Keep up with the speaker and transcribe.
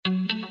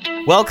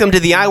Welcome to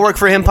the I Work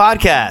For Him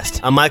podcast.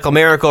 I'm Michael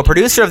Miracle,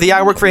 producer of the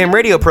I Work For Him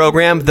radio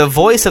program, the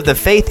voice of the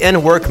faith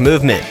and work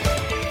movement.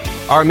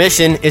 Our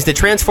mission is to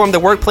transform the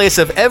workplace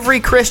of every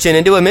Christian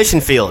into a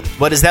mission field.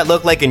 What does that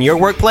look like in your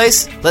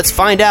workplace? Let's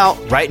find out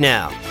right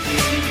now.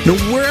 Now,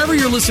 wherever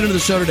you're listening to the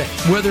show today,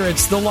 whether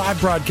it's the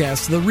live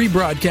broadcast, the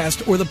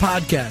rebroadcast, or the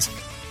podcast,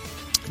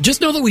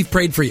 just know that we've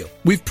prayed for you.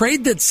 We've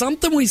prayed that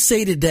something we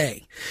say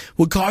today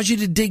will cause you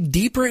to dig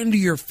deeper into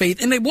your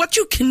faith and that what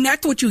you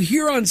connect, what you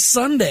hear on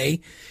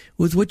Sunday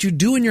with what you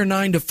do in your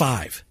 9 to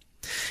 5.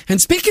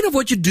 And speaking of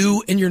what you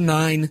do in your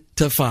 9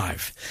 to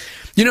 5,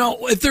 you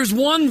know, if there's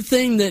one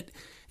thing that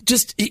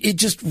it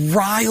just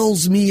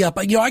riles me up,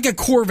 you know, I got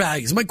core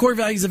values. My core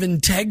values of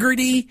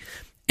integrity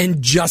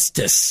and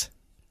justice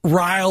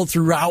rile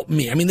throughout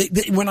me. I mean,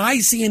 when I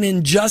see an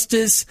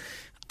injustice,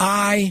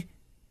 I've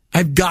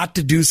got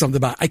to do something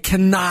about it. I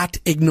cannot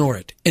ignore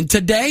it. And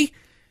today,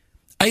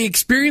 I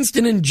experienced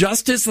an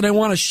injustice that I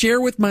want to share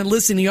with my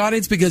listening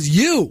audience because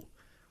you,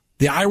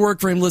 the I Work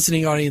For Him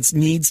listening audience,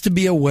 needs to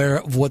be aware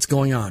of what's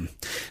going on.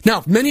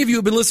 Now, many of you who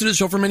have been listening to the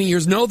show for many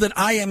years know that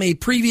I am a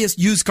previous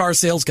used car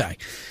sales guy.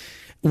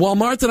 While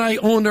Martha and I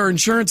owned our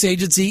insurance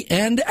agency,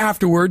 and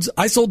afterwards,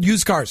 I sold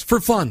used cars for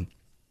fun.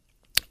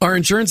 Our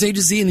insurance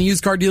agency and the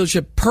used car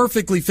dealership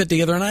perfectly fit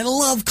together, and I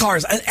love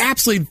cars. I'm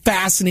absolutely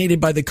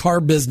fascinated by the car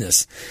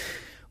business.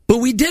 But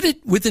we did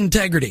it with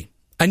integrity.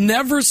 I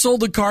never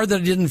sold a car that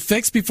I didn't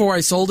fix before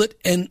I sold it,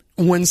 and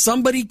when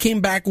somebody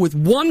came back with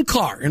one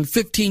car in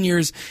 15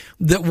 years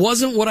that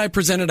wasn't what I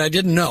presented, I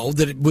didn't know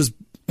that it was,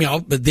 you know,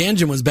 that the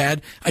engine was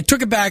bad, I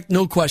took it back,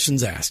 no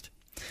questions asked.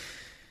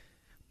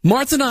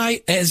 Martha and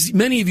I, as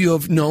many of you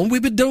have known,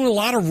 we've been doing a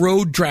lot of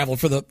road travel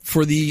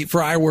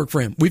for I Work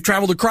For Him. We've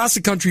traveled across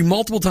the country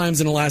multiple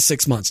times in the last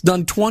 6 months,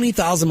 done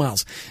 20,000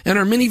 miles. And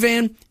our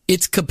minivan,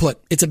 it's kaput.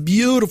 It's a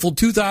beautiful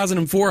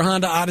 2004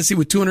 Honda Odyssey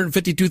with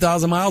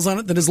 252,000 miles on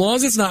it that as long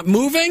as it's not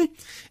moving,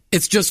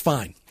 it's just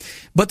fine.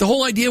 But the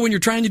whole idea when you're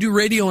trying to do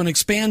radio and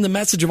expand the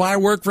message of I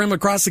Work For Him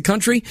across the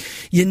country,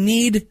 you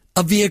need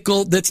a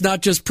vehicle that's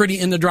not just pretty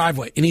in the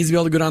driveway. It needs to be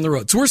able to go down the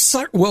road. So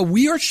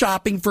we are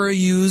shopping for a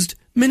used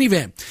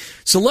minivan.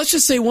 So let's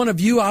just say one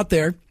of you out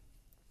there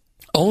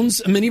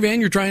owns a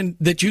minivan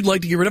that you'd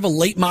like to get rid of, a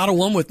late model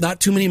one with not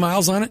too many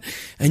miles on it,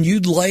 and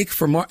you'd like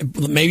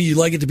maybe you'd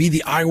like it to be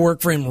the I Work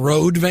For Him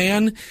road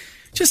van.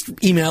 Just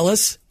email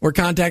us or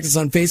contact us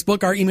on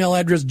Facebook. Our email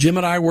address,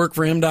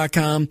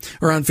 jim@iworkforhim.com,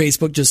 or on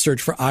Facebook, just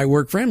search for I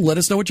Work For Him. Let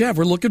us know what you have.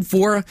 We're looking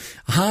for a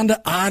Honda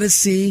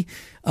Odyssey,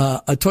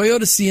 a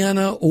Toyota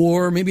Sienna,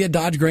 or maybe a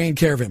Dodge Grand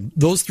Caravan.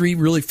 Those three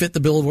really fit the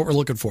bill of what we're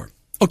looking for.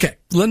 Okay,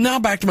 now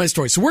back to my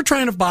story. So we're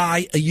trying to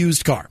buy a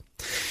used car.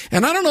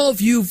 And I don't know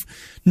if you've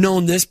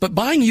known this, but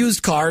buying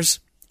used cars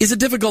is a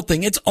difficult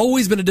thing. It's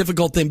always been a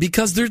difficult thing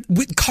because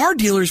car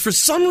dealers, for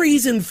some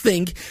reason,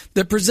 think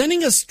that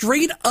presenting a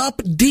straight up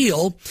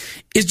deal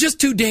is just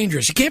too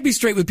dangerous. You can't be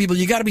straight with people.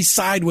 You got to be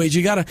sideways.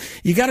 You got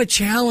to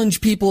challenge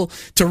people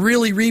to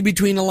really read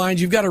between the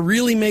lines. You've got to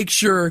really make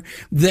sure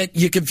that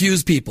you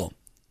confuse people.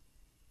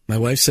 My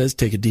wife says,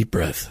 take a deep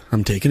breath.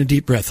 I'm taking a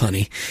deep breath,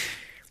 honey.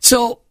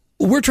 So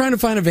we're trying to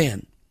find a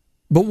van.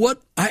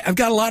 But I've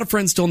got a lot of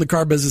friends still in the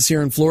car business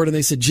here in Florida, and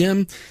they said,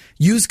 Jim,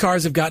 used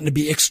cars have gotten to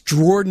be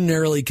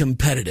extraordinarily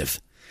competitive.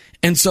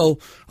 And so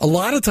a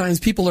lot of times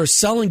people are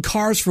selling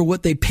cars for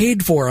what they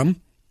paid for them,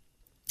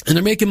 and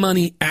they're making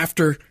money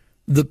after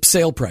the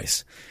sale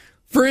price.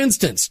 For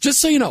instance, just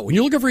so you know, when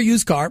you're looking for a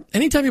used car,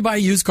 anytime you buy a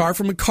used car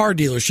from a car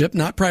dealership,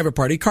 not private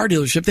party, car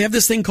dealership, they have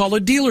this thing called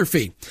a dealer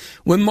fee.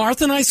 When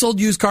Martha and I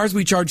sold used cars,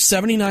 we charged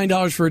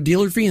 $79 for a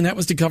dealer fee, and that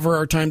was to cover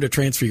our time to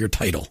transfer your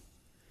title.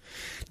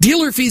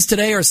 Dealer fees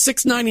today are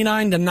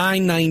 $699 to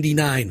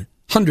 $999.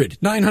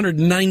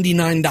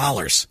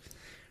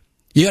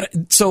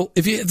 So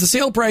if the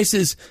sale price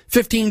is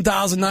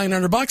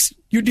 $15,900,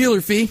 your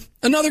dealer fee,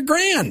 another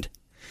 $1,000.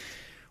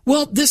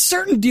 Well, this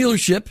certain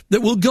dealership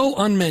that will go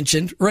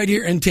unmentioned right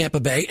here in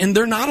Tampa Bay, and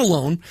they're not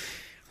alone,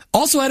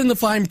 also had in the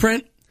fine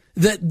print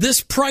that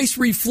this price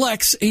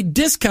reflects a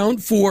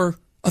discount for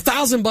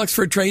 $1,000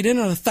 for a trade-in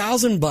and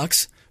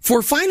 $1,000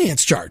 for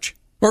finance charge.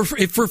 Or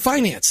for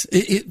finance,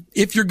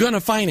 if you're going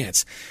to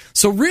finance.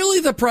 So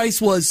really the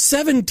price was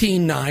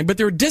 $17,900, but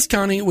they were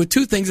discounting it with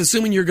two things,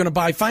 assuming you're going to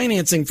buy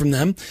financing from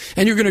them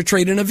and you're going to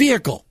trade in a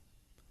vehicle.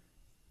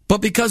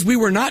 But because we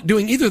were not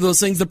doing either of those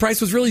things, the price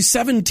was really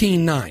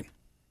 $17,900.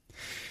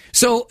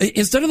 So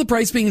instead of the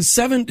price being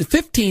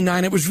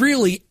 $15,900, it was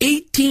really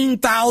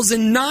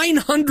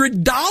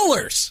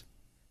 $18,900.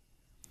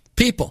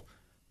 People,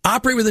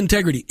 operate with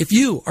integrity. If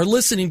you are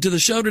listening to the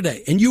show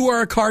today and you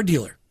are a car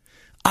dealer,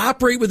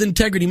 operate with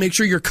integrity. Make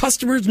sure your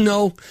customers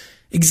know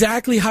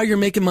exactly how you're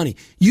making money.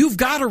 You've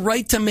got a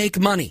right to make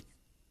money.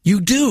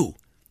 You do.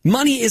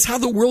 Money is how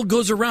the world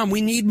goes around. We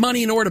need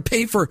money in order to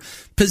pay for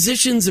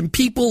positions and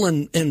people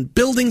and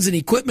buildings and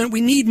equipment.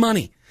 We need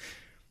money.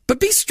 But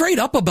be straight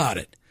up about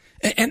it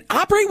and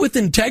operate with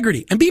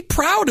integrity and be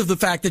proud of the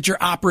fact that you're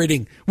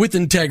operating with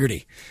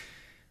integrity.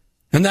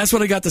 And that's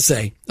what I got to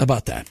say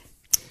about that.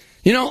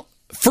 You know,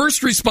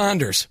 first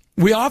responders,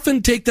 we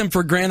often take them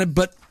for granted,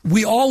 but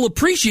we all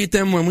appreciate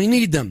them when we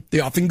need them. They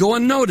often go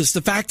unnoticed.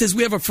 The fact is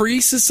we have a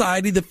free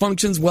society that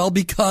functions well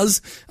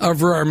because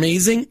of our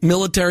amazing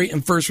military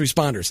and first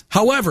responders.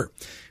 However,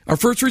 our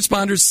first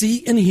responders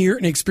see and hear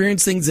and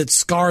experience things that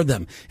scar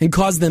them and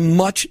cause them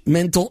much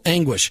mental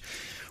anguish.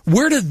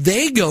 Where do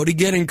they go to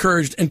get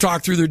encouraged and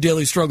talk through their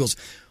daily struggles?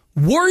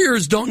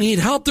 Warriors don't need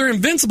help. They're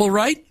invincible,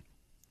 right?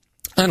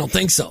 I don't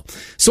think so.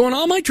 So on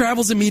all my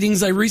travels and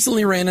meetings, I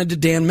recently ran into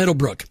Dan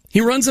Middlebrook.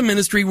 He runs a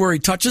ministry where he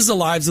touches the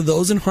lives of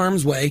those in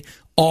harm's way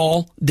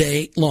all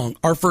day long,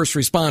 our first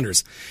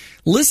responders.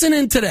 Listen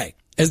in today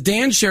as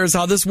Dan shares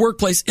how this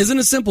workplace isn't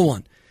a simple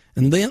one.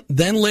 And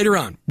then later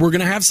on, we're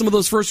going to have some of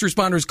those first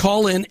responders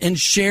call in and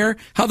share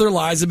how their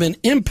lives have been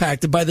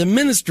impacted by the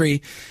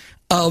ministry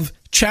of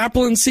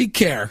chaplaincy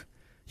care.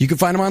 You can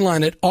find them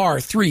online at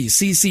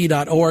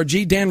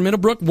r3cc.org. Dan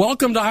Middlebrook,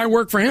 welcome to I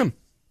Work for Him.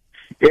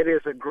 It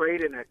is a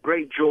great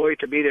joy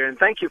to be there, and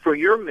thank you for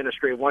your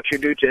ministry and what you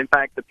do to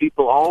impact the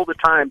people all the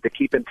time to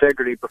keep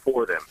integrity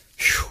before them.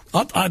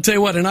 I'll tell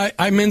you what, and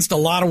I minced a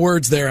lot of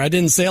words there. I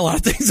didn't say a lot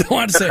of things I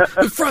wanted to say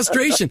with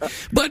frustration,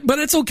 but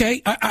it's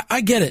okay.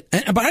 I get it,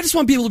 but I just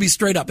want people to be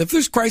straight up. If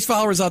there's Christ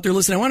followers out there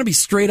listening, I want to be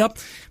straight up.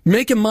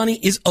 Making money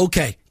is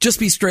okay. Just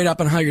be straight up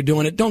on how you're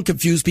doing it. Don't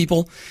confuse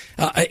people.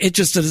 It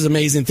just is an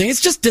amazing thing.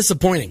 It's just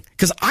disappointing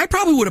because I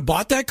probably would have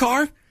bought that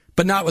car,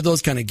 but not with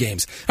those kind of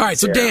games. All right,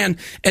 so yeah. Dan,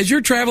 as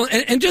you're traveling,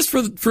 and just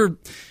for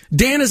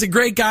Dan is a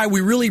great guy.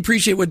 We really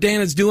appreciate what Dan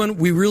is doing.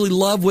 We really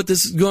love what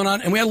this is going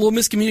on, and we had a little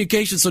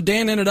miscommunication, so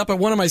Dan ended up at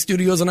one of my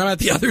studios, and I'm at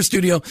the other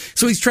studio.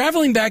 So he's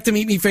traveling back to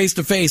meet me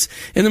face-to-face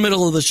in the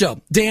middle of the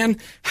show. Dan,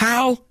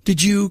 how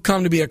did you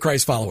come to be a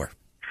Christ follower?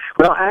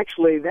 Well,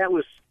 actually, that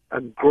was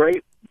a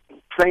great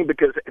thing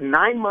because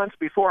 9 months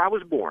before I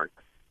was born,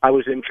 I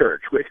was in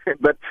church.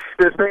 But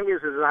the thing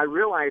is I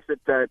realized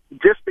that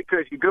just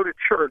because you go to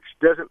church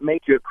doesn't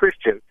make you a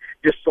Christian,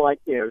 just like,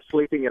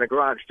 sleeping in a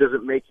garage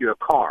doesn't make you a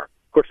car.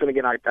 Of course, then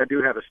again, I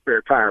do have a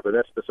spare tire, but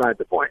that's beside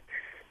the point.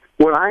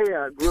 When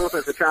I grew up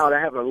as a child,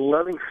 I have a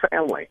loving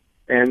family.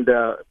 And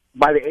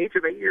by the age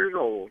of 8 years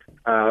old,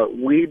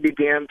 we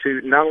began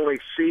to not only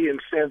see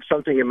and sense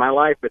something in my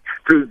life, but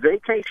through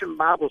Vacation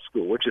Bible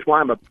School, which is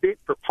why I'm a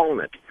big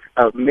proponent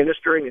of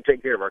ministering and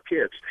taking care of our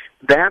kids.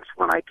 That's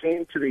when I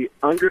came to the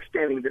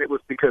understanding that it was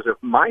because of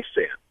my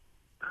sin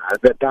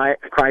that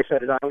Christ had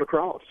to die on the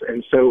cross.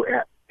 And so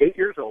at 8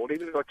 years old,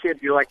 even though a kid,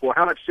 you're like, well,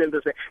 how much sin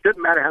does it? It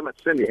doesn't matter how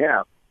much sin you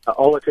have.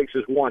 All it takes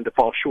is one to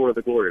fall short of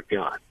the glory of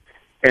God.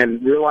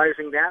 And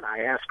realizing that,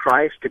 I asked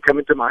Christ to come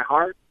into my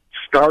heart,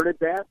 started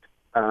that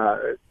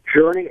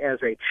journey as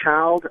a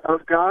child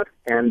of God,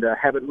 and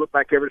haven't looked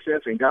back ever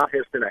since. And God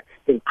has been an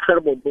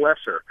incredible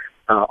blesser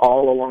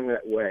all along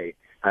that way,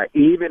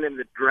 even in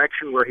the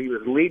direction where He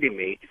was leading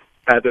me,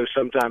 though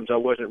sometimes I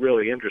wasn't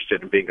really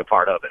interested in being a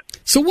part of it.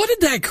 So what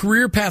did that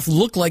career path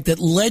look like that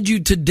led you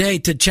today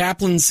to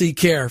chaplaincy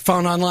care,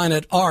 found online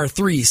at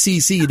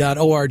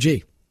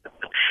r3cc.org?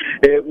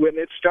 When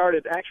it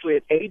started, actually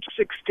at age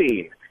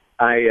 16,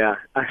 I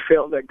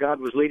felt that God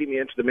was leading me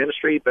into the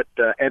ministry, but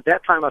at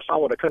that time I saw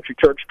what a country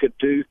church could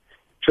do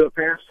to a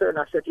pastor, and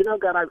I said,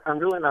 God, I'm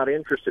really not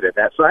interested in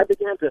that. So I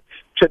began to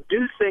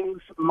do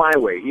things my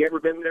way. You ever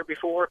been there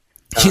before?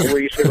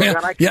 Where you say, well,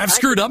 God, I've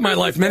screwed up my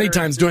life many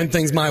times doing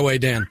things my way,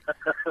 Dan.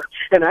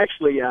 And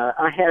actually,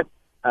 I had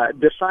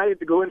decided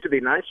to go into the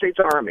United States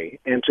Army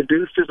and to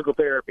do physical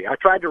therapy. I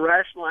tried to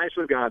rationalize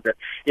with God that,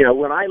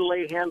 when I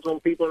lay hands on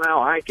people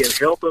now, I can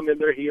help them in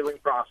their healing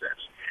process.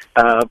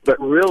 But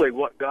really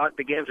what God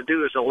began to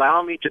do is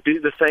allow me to do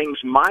the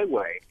things my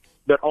way,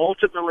 but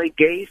ultimately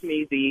gave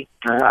me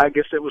I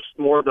guess it was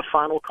more of the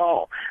final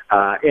call.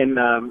 In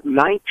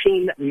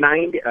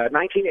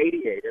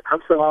 1988 at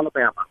Huntsville,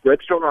 Alabama,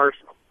 Redstone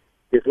Arsenal,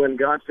 is when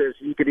God says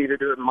you could either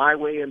do it my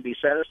way and be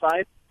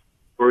satisfied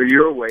or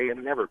your way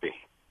and never be.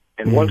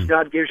 And once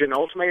God gives you an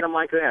ultimatum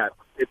like that,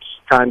 it's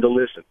time to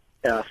listen.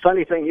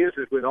 Funny thing is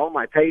with all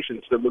my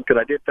patients, because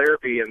I did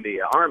therapy in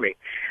the Army,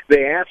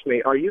 they asked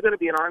me, are you going to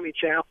be an Army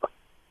chaplain?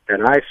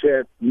 And I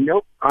said,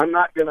 nope, I'm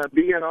not going to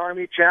be an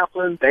Army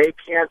chaplain. They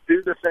can't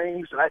do the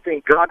things I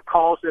think God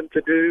calls them to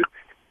do.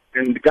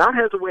 And God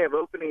has a way of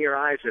opening your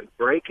eyes and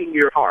breaking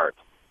your heart.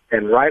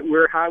 And right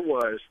where I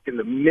was in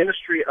the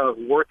ministry of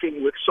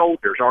working with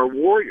soldiers, our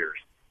warriors,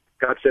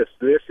 God says,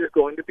 this is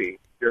going to be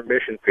your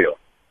mission field.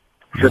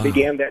 So I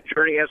began that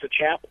journey as a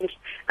chaplain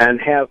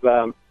and have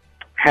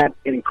had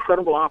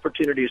incredible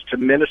opportunities to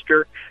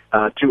minister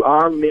to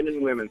our men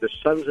and women, the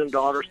sons and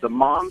daughters, the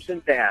moms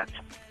and dads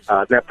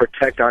that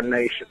protect our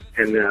nation.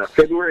 In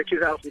February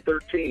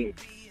 2013,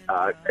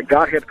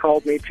 God had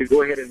called me to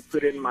go ahead and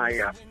put in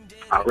my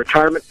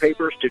retirement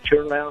papers to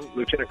turn down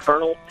Lieutenant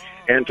Colonel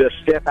and to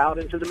step out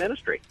into the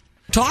ministry.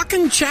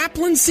 Talking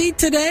chaplaincy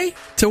today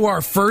to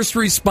our first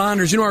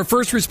responders. Our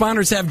first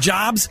responders have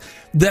jobs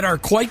that are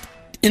quite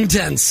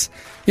intense,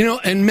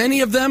 and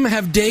many of them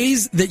have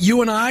days that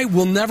you and I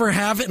will never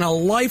have in a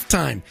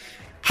lifetime.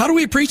 How do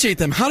we appreciate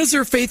them? How does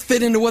their faith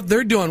fit into what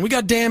they're doing? We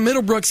got Dan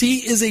Middlebrooks. He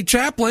is a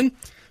chaplain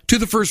to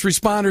the first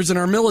responders in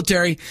our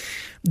military.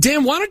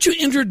 Dan, why don't you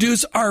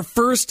introduce our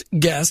first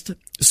guest,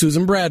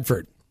 Susan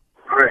Bradford?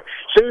 All right.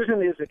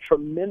 Susan is a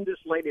tremendous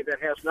lady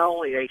that has not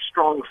only a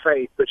strong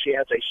faith, but she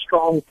has a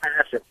strong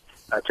passion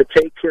to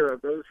take care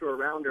of those who are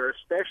around her,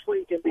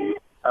 especially in the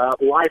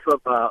life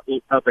of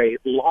a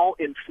law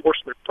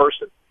enforcement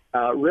person.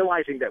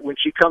 Realizing that when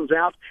she comes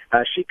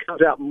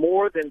out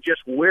more than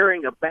just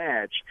wearing a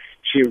badge.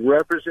 She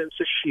represents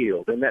a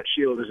shield, and that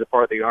shield is a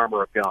part of the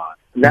armor of God.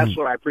 And that's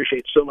what I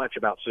appreciate so much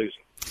about Susan.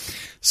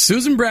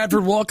 Susan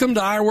Bradford, welcome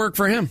to I Work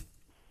for Him.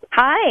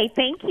 Hi,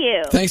 thank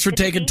you. Thanks for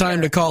taking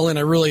time to call in.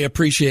 I really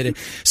appreciate it.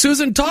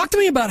 Susan, talk to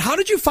me about how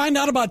did you find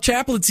out about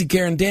chaplaincy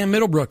care in Dan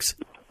Middlebrooks?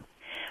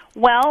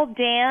 Well,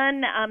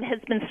 Dan has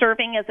been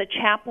serving as a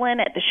chaplain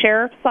at the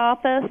sheriff's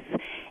office,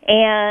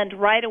 and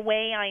right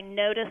away I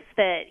noticed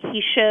that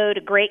he showed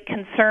a great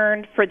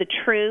concern for the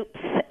troops,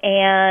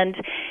 and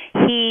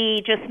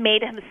he just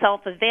made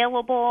himself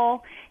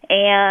available,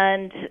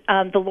 and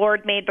the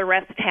Lord made the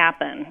rest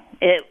happen.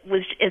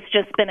 It's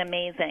just been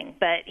amazing.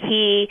 But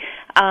he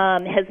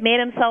has made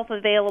himself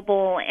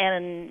available,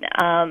 and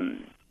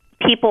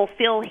people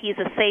feel he's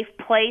a safe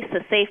place,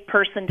 a safe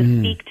person to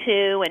speak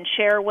to and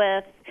share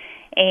with.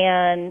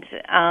 And,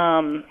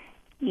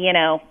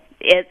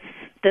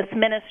 this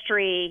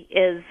ministry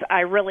is,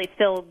 I really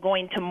feel,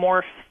 going to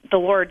morph. The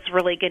Lord's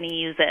really going to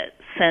use it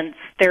since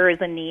there is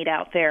a need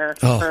out there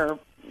for,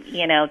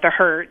 the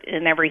hurt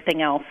and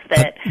everything else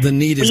that the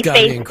need has got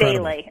to be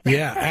incredible. Daily.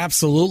 Yeah,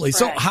 absolutely. Right.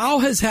 So how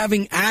has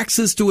having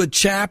access to a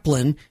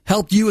chaplain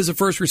helped you as a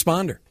first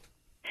responder?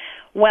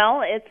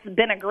 Well, it's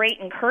been a great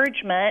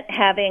encouragement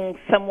having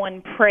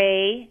someone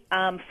pray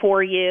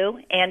for you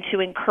and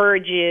to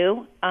encourage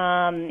you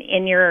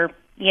in your,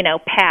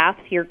 path,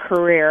 your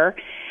career.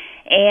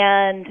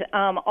 And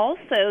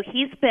also,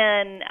 he's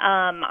been,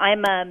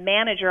 I'm a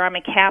manager, I'm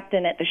a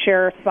captain at the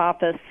sheriff's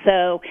office,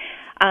 so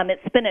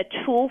it's been a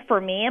tool for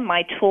me in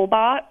my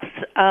toolbox.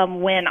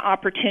 When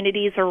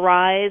opportunities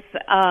arise,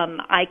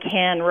 I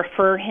can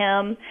refer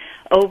him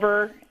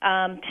over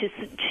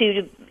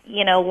to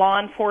law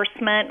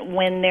enforcement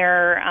when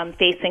they're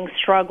facing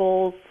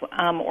struggles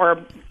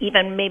or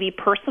even maybe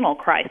personal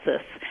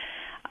crisis.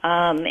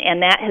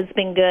 And that has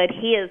been good.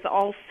 He has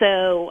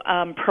also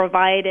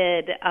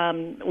provided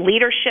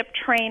leadership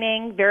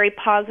training, very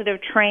positive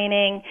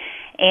training,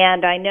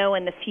 and I know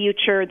in the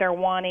future they're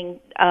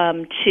wanting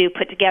to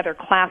put together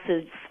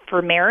classes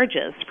for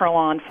marriages for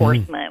law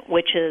enforcement,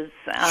 which is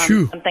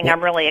something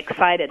I'm really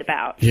excited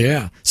about.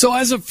 Yeah. So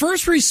as a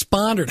first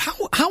responder,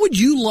 how would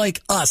you like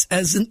us,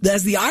 as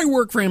the I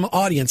Work for Him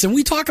audience, and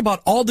we talk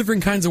about all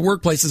different kinds of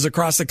workplaces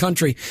across the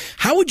country,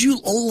 how would you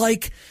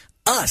like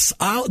us,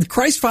 the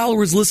Christ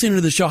followers listening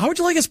to the show, how would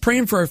you like us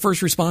praying for our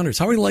first responders?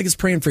 How would you like us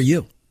praying for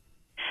you?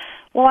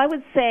 Well, I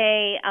would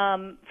say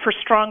for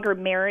stronger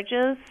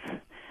marriages,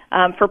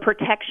 for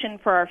protection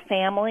for our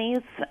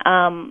families,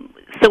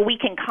 so we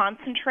can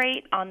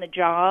concentrate on the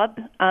job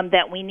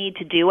that we need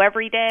to do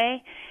every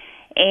day,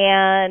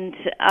 and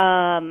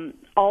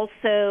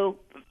also,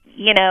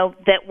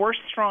 that we're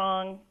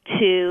strong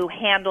to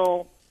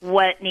handle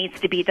what needs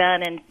to be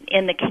done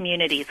in the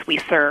communities we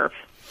serve.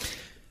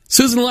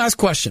 Susan, last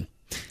question.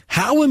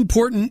 How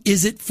important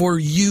is it for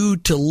you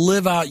to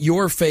live out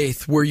your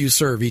faith where you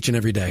serve each and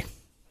every day?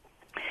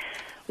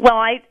 Well,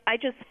 I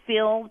just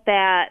feel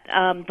that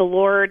the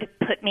Lord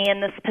put me in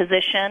this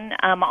position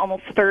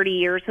almost 30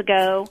 years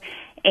ago,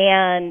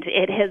 and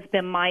it has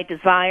been my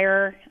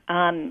desire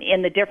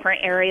in the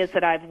different areas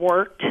that I've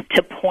worked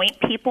to point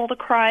people to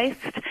Christ,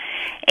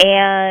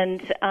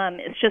 and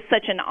it's just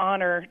such an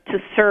honor to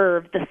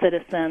serve the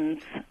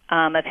citizens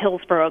of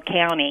Hillsborough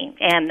County,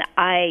 and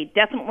I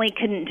definitely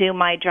couldn't do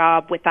my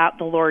job without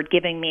the Lord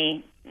giving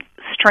me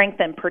strength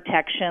and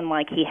protection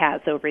like He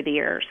has over the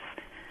years.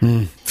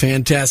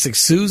 Fantastic.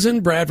 Susan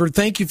Bradford,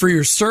 thank you for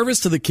your service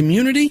to the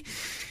community.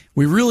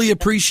 We really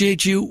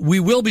appreciate you. We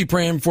will be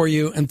praying for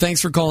you, and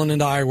thanks for calling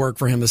into I Work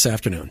for Him this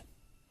afternoon.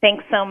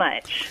 Thanks so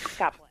much.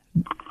 God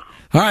bless.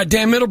 All right,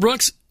 Dan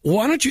Middlebrooks,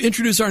 why don't you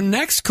introduce our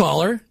next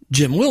caller,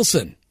 Jim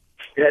Wilson?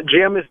 Yeah,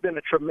 Jim has been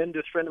a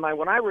tremendous friend of mine.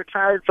 When I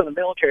retired from the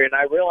military, and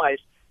I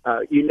realized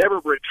you never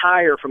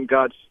retire from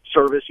God's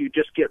service, you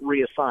just get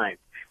reassigned.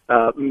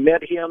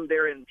 Met him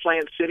there in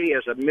Plant City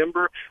as a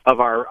member of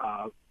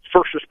our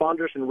first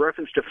responders in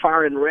reference to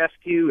fire and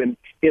rescue and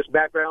his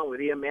background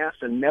with EMS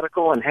and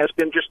medical, and has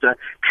been just a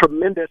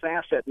tremendous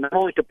asset, not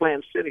only to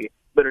Plant City,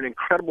 but an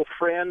incredible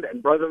friend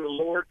and brother in the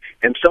Lord,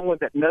 and someone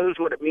that knows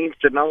what it means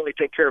to not only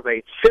take care of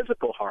a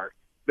physical heart,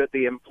 but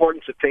the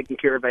importance of taking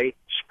care of a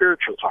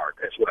spiritual heart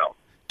as well.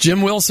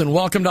 Jim Wilson,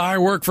 welcome to I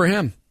Work for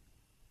Him.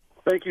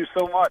 Thank you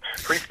so much.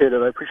 Appreciate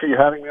it. I appreciate you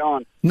having me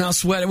on. Now,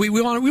 Sweat, we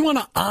want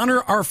to honor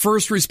our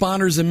first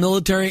responders and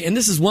military, and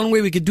this is one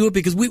way we could do it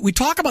because we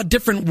talk about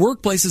different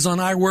workplaces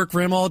on I Work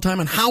for Him all the time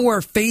and how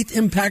our faith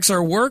impacts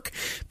our work,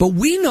 but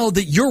we know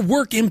that your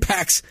work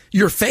impacts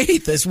your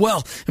faith as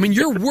well. I mean,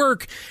 your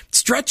work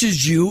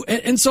stretches you,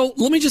 and so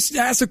let me just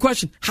ask a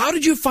question. How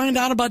did you find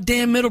out about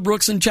Dan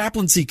Middlebrooks and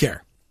chaplaincy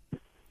care?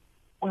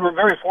 We were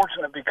very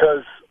fortunate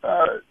because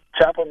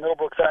Chaplain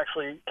Middlebrooks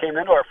actually came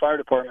into our fire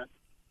department,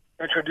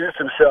 introduced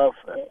himself,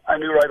 and I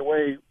knew right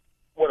away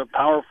what a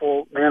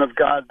powerful man of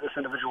God this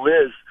individual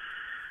is.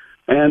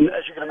 And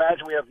as you can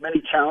imagine, we have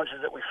many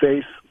challenges that we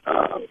face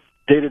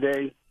day to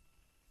day.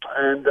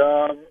 And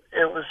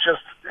it was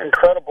just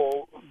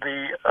incredible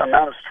the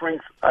amount of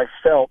strength I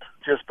felt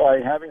just by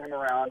having him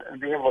around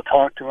and being able to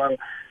talk to him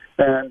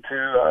and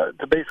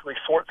to basically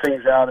sort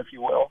things out, if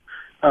you will.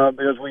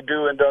 Because we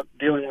do end up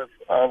dealing with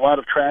a lot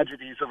of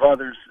tragedies of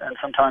others, and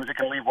sometimes it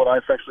can leave what I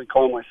affectionately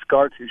call my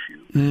scar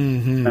tissue.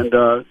 Mm-hmm. And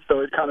so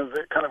it kind of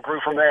grew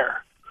from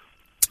there.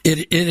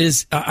 It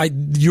is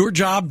your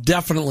job,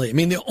 definitely. I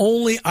mean,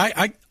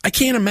 I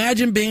can't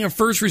imagine being a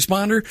first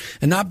responder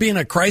and not being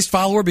a Christ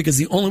follower, because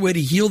the only way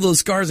to heal those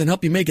scars and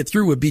help you make it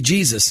through would be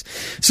Jesus.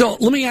 So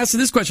let me ask you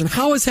this question.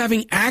 How has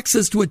having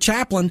access to a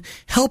chaplain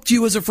helped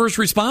you as a first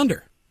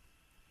responder?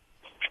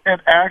 It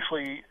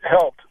actually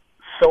helped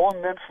so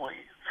immensely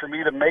for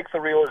me to make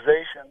the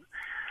realization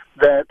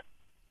that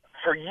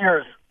for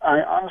years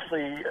I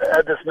honestly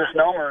had this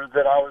misnomer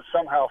that I was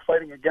somehow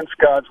fighting against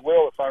God's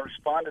will if I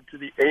responded to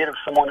the aid of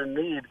someone in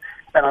need,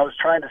 and I was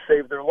trying to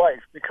save their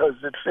life, because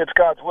it's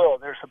God's will.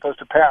 They're supposed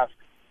to pass.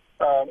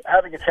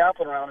 Having a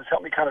chaplain around has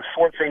helped me kind of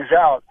sort things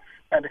out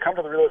and to come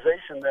to the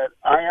realization that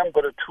I am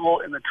but a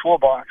tool in the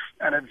toolbox,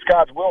 and it's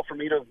God's will for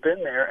me to have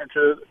been there and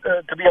to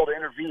be able to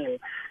intervene.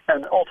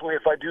 And ultimately,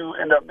 if I do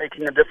end up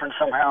making a difference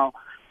somehow,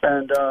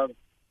 and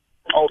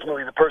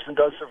ultimately the person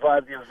does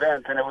survive the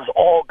event, and it was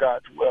all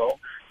God's will,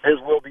 His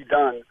will be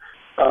done.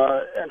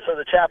 And so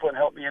the chaplain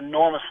helped me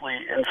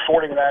enormously in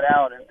sorting that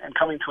out and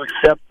coming to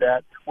accept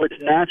that, which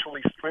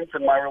naturally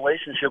strengthened my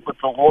relationship with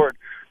the Lord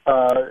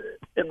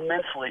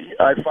immensely.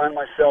 I find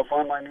myself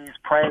on my knees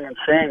praying and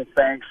saying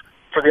thanks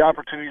for the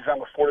opportunities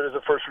I'm afforded as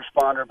a first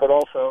responder, but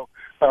also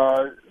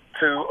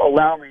to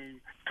allow me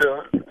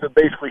to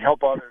basically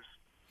help others.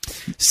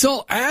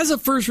 So as a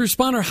first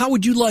responder, how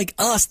would you like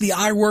us, the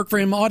I Work for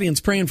Him audience,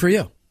 praying for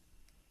you?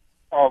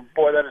 Oh,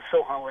 boy, that is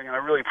so humbling, and I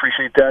really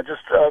appreciate that.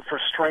 Just for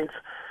strength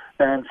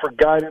and for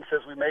guidance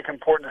as we make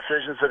important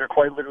decisions that are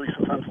quite literally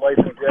sometimes life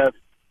and death.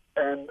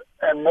 And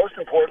most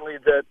importantly,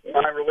 that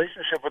my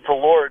relationship with the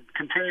Lord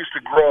continues to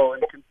grow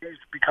and continues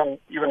to become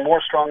even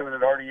more stronger than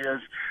it already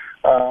is,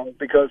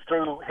 because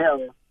through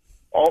Him,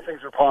 all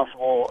things are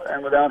possible,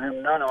 and without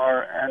Him, none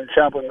are. And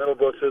Chaplain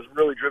Middlebrooks has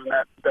really driven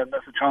that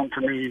message home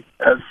to me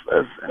as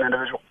an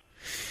individual.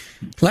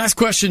 Last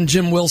question,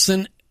 Jim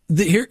Wilson.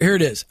 Here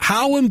it is.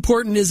 How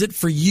important is it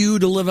for you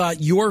to live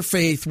out your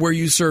faith where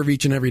you serve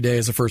each and every day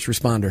as a first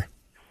responder?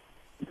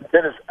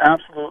 It is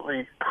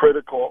absolutely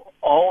critical.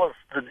 All of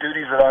the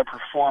duties that I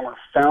perform are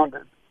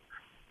founded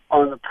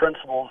on the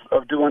principles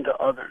of do unto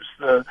others,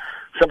 the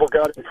simple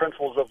guiding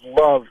principles of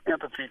love,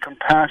 empathy,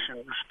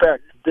 compassion,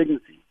 respect,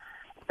 dignity.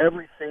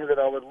 Everything that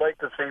I would like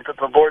to think that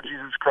the Lord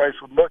Jesus Christ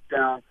would look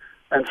down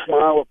and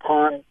smile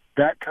upon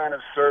that kind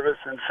of service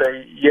and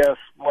say, yes,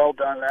 well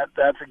done.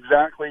 That's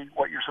exactly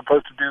what you're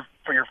supposed to do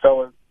for your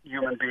fellow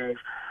human beings.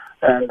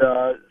 And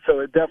so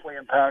it definitely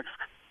impacts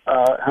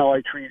how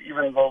I treat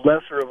even the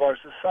lesser of our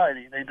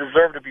society. They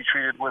deserve to be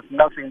treated with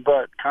nothing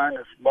but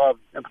kindness, love,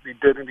 empathy,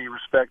 dignity,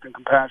 respect, and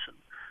compassion.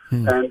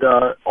 And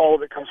all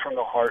of it comes from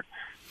the heart.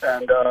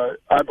 And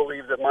I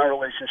believe that my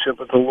relationship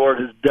with the Lord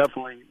has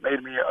definitely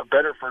made me a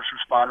better first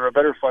responder, a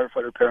better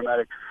firefighter,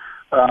 paramedic,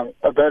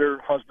 a better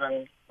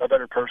husband, a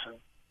better person.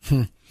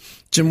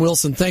 Jim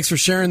Wilson, thanks for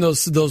sharing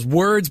those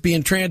words,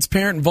 being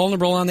transparent and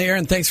vulnerable on the air,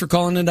 and thanks for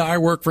calling into I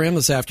Work for Him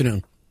this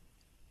afternoon.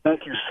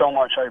 Thank you so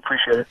much. I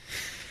appreciate it.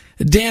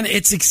 Dan,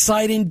 it's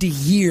exciting to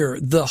hear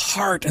the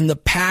heart and the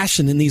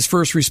passion in these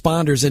first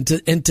responders, and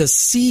to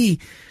see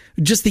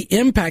just the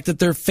impact that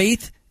their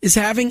faith is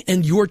having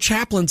and your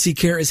chaplaincy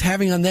care is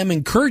having on them,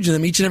 encouraging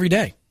them each and every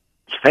day.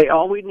 Hey,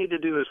 all we need to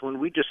do is when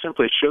we just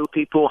simply show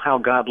people how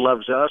God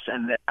loves us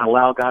and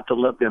allow God to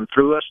love them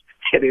through us,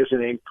 it is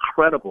an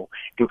incredible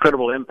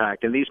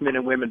impact. And these men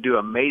and women do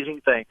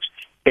amazing things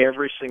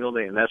every single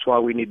day, and that's why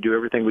we need to do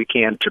everything we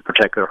can to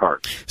protect their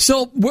hearts.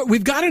 So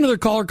we've got another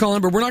caller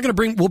calling, but we're not going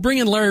to we'll bring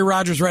in Larry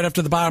Rogers right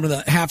after the bottom of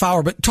the half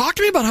hour. But talk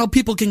to me about how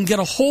people can get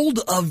a hold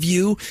of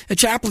you at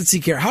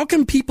Chaplaincy Care. How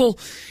can people,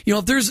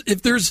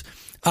 if there's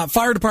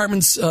fire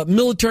departments,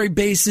 military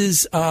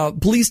bases,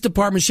 police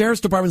departments,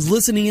 sheriff's departments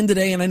listening in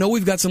today, and I know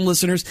we've got some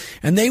listeners,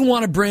 and they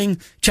want to bring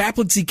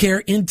chaplaincy care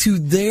into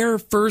their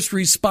first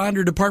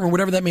responder department,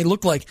 whatever that may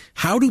look like.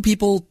 How do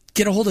people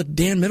get a hold of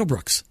Dan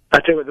Middlebrooks? I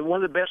tell you what,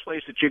 one of the best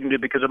ways that you can do,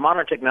 because of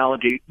modern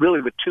technology,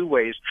 really with two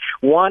ways.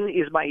 One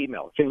is by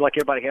email. It seems like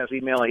everybody has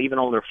email, even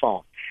on their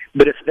phone.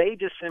 But if they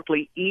just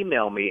simply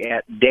email me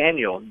at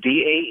Daniel,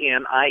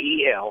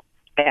 Daniel,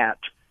 at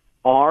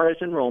R as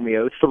in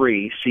Romeo,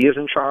 3, C as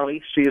in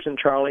Charlie,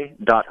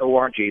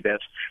 .org.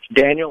 That's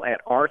Daniel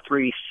at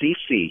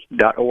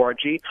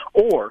R3CC.org.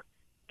 Or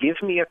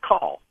give me a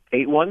call,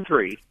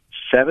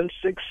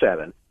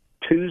 813-767-2082.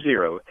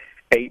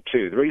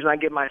 The reason I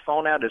give my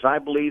phone out is I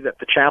believe that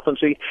the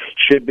chaplaincy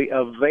should be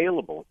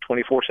available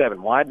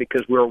 24/7. Why?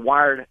 Because we're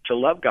wired to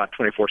love God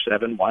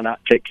 24/7. Why not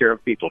take care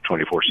of people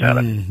 24/7?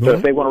 Mm-hmm. So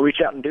if they want to reach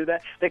out and do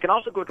that, they can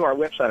also go to our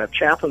website at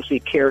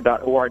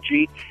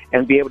chaplaincycare.org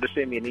and be able to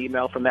send me an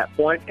email from that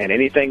point. And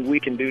anything we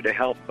can do to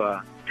help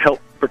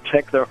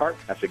protect their heart.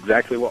 That's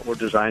exactly what we're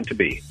designed to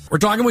be. We're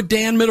talking with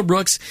Dan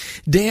Middlebrooks.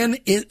 Dan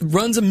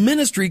runs a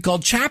ministry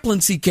called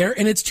Chaplaincy Care,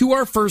 and it's to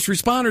our first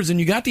responders. And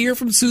you got to hear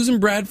from Susan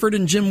Bradford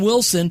and Jim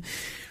Wilson.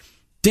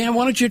 Dan,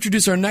 why don't you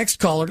introduce our next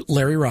caller,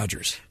 Larry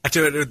Rogers?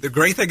 Actually, the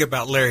great thing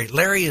about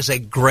Larry is a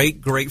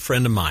great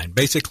friend of mine.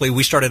 Basically,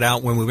 we started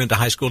out when we went to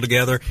high school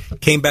together,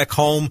 came back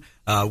home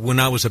when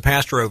I was a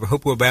pastor of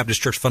Hopewell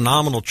Baptist Church,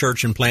 phenomenal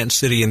church in Plant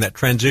City. In that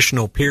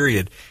transitional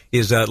period,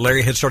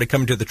 Larry had started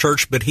coming to the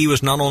church, but he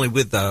was not only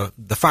with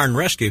the fire and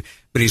rescue,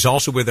 but he's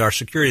also with our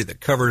security that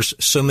covers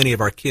so many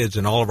of our kids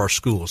in all of our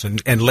schools.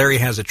 And Larry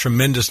has a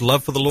tremendous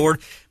love for the Lord,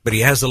 but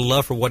he has a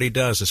love for what he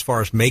does as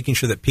far as making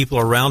sure that people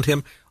around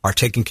him are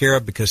taken care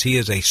of, because he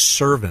is a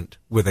servant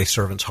with a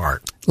servant's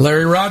heart.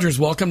 Larry Rogers,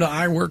 welcome to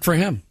I Work for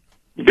Him.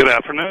 Good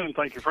afternoon.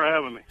 Thank you for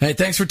having me. Hey,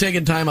 thanks for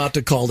taking time out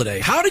to call today.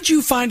 How did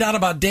you find out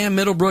about Dan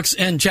Middlebrooks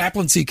and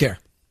Chaplaincy Care?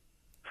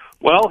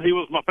 Well, he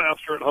was my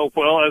pastor at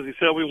Hopewell. As he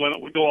said, we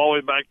go all the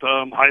way back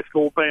to high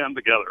school band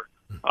together.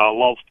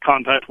 Lost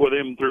contact with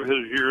him through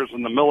his years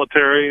in the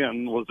military,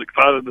 and was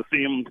excited to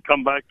see him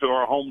come back to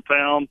our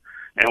hometown,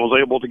 and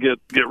was able to get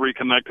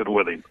reconnected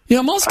with him. You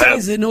know, most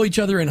guys that know each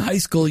other in high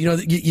school, you know,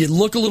 you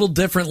look a little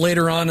different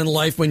later on in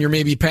life when you're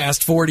maybe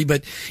past 40.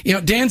 But, you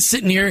know, Dan's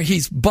sitting here,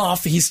 he's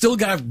buff, he's still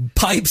got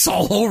pipes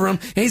all over him,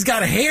 and he's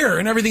got hair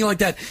and everything like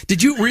that.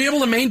 Were you able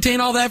to maintain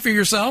all that for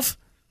yourself?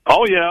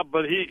 Oh, yeah,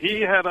 but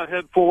he had a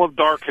head full of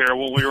dark hair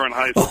when we were in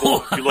high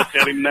school. If you look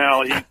at him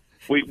now,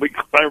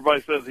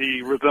 everybody says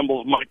he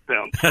resembles Mike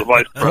Pence, the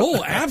vice president.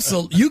 Oh,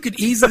 absolutely. You could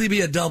easily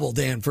be a double,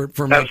 Dan, for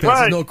Mike Pence.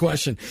 Right. No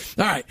question.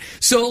 All right.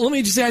 So let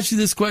me just ask you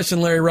this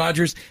question, Larry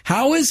Rogers.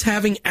 How has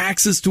having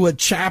access to a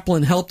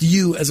chaplain helped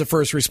you as a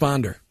first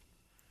responder?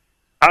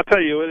 I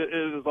tell you, it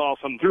is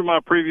awesome. Through my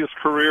previous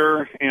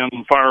career in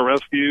fire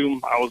rescue,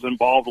 I was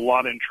involved a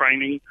lot in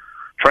training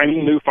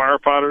new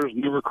firefighters,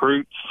 new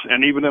recruits,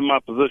 and even in my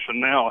position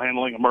now,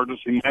 handling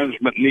emergency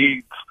management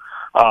needs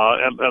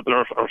at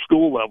our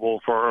school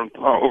level for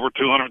over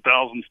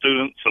 200,000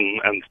 students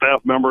and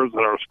staff members at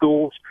our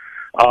schools.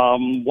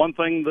 One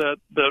thing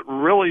that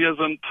really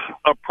isn't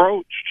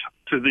approached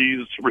to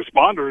these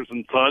responders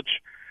and such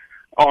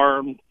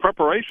are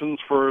preparations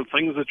for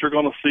things that you're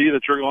going to see,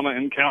 that you're going to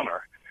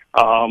encounter.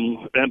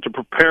 And to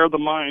prepare the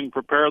mind,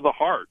 prepare the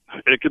heart.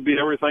 It could be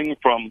everything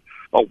from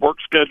a work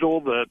schedule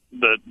that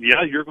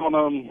you're going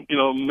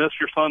to, miss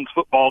your son's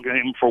football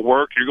game for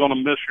work. You're going to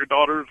miss your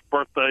daughter's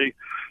birthday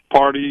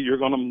party. You're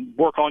going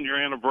to work on your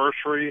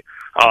anniversary.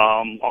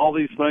 All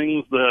these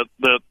things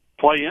that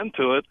play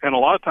into it. And a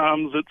lot of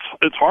times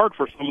it's hard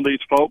for some of these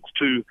folks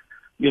to,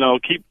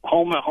 keep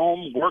home at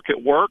home, work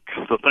at work,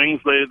 the things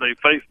they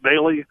face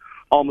daily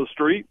on the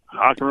street.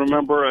 I can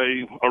remember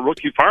a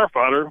rookie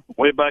firefighter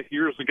way back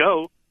years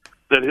ago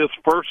that his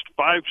first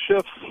 5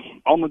 shifts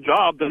on the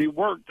job that he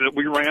worked, that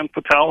we ran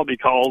fatality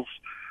calls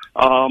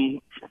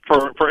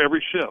for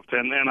every shift.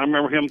 And I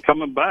remember him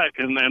coming back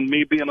and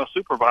me being a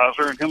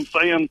supervisor and him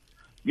saying,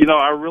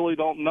 I really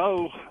don't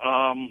know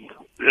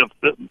if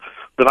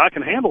that I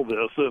can handle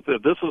this.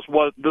 If this is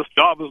what this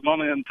job is going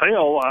to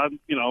entail, I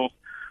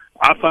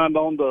signed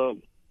on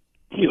to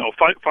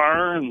fight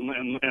fire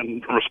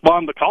and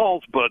respond to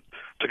calls, but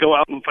to go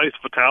out and face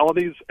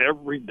fatalities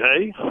every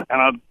day,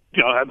 and I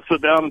had to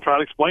sit down and try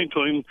to explain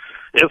to him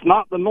it's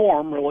not the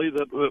norm, really,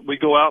 that we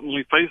go out and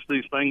we face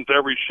these things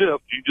every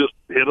shift. You just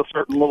hit a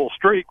certain little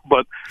streak.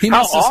 But he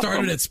must have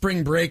started at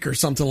spring break or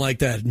something like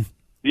that.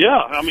 Yeah,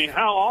 I mean,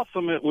 how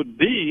awesome it would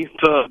be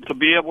to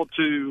be able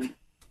to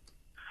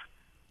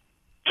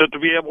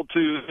be able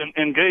to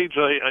engage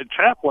a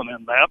chaplain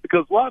in that,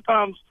 because a lot of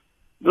times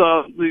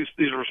these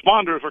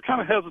responders are kind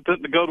of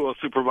hesitant to go to a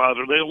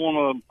supervisor. They don't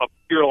want to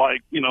appear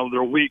like,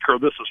 they're weak or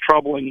this is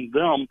troubling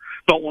them.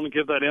 Don't want to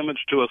give that image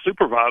to a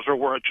supervisor,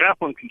 where a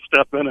chaplain can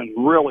step in and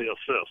really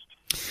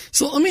assist.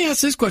 So let me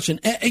ask this question.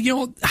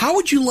 How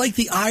would you like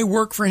the I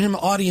Work for Him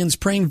audience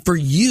praying for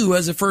you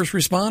as a first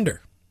responder?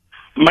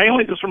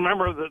 Mainly just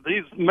remember that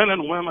these men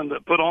and women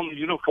that put on the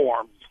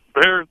uniforms,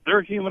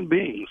 they're human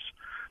beings.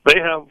 They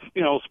have,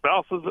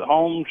 spouses at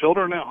home,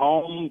 children at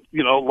home,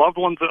 loved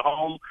ones at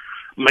home,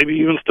 maybe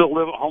even still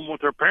live at home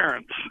with their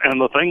parents,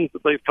 and the things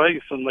that they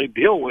face and they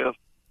deal with,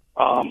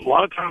 a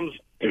lot of times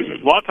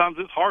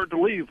it's hard to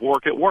leave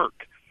work at work.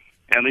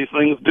 And these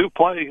things do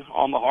play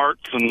on the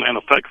hearts and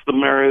affects the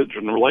marriage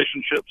and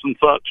relationships and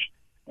such.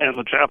 And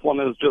the chaplain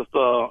is just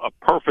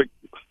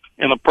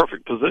in a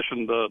perfect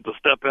position to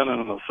step in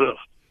and assist.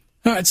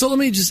 All right, so let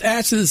me just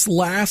ask you this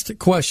last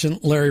question,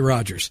 Larry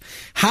Rogers.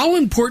 How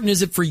important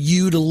is it for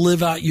you to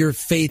live out your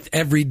faith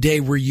every day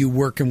where you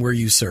work and where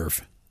you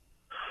serve?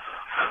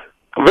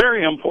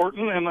 Very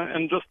important,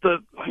 and just that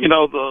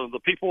the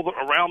people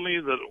around me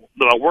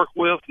that I work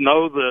with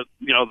know that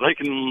they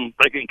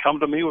can come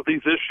to me with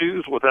these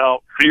issues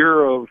without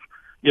fear of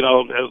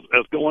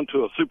as going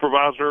to a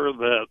supervisor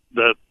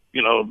that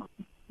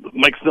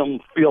makes them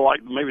feel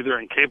like maybe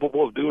they're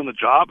incapable of doing the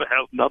job. It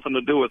has nothing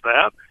to do with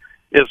that.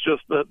 It's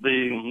just that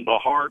the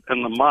heart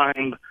and the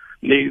mind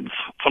needs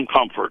some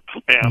comfort.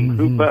 And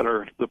who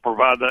better to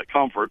provide that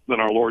comfort than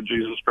our Lord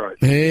Jesus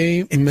Christ?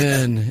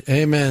 Amen.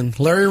 Amen.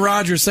 Larry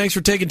Rogers, thanks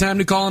for taking time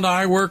to call into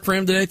I Work for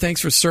Him today.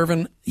 Thanks for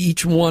serving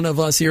each one of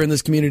us here in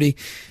this community.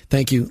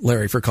 Thank you,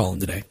 Larry, for calling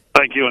today.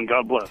 Thank you, and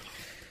God bless.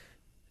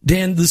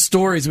 Dan, the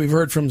stories we've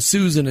heard from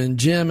Susan and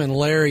Jim and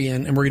Larry,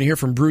 and we're going to hear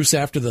from Bruce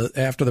after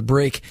the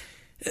break,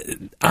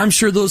 I'm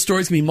sure those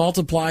stories can be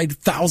multiplied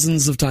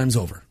thousands of times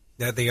over.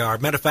 That they are.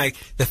 Matter of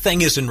fact, the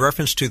thing is in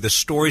reference to the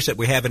stories that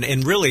we have,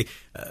 and really,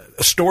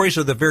 stories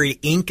are the very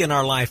ink in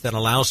our life that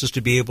allows us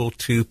to be able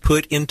to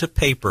put into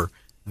paper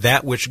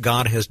that which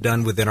God has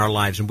done within our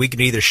lives. And we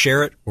can either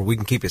share it or we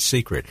can keep it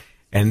secret.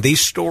 And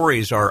these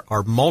stories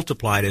are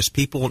multiplied as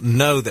people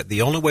know that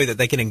the only way that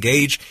they can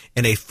engage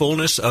in a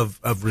fullness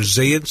of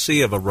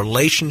resiliency, of a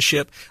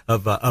relationship,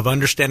 of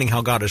understanding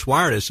how God has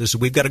wired us, is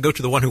we've got to go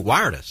to the one who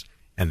wired us.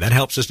 And that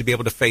helps us to be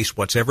able to face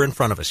what's ever in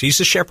front of us. He's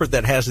the shepherd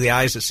that has the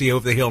eyes that see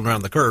over the hill and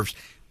around the curves.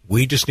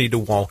 We just need to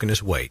walk in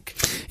his wake.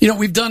 You know,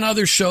 we've done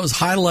other shows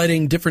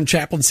highlighting different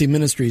chaplaincy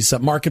ministries,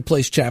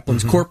 marketplace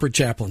chaplains, corporate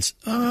chaplains.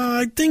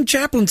 I think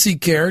chaplaincy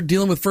care,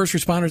 dealing with first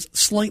responders,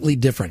 slightly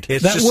different.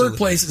 That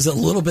workplace is a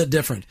little bit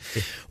different.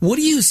 What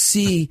do you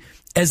see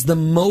as the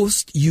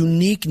most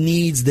unique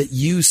needs that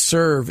you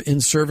serve in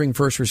serving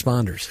first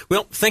responders?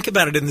 Well, think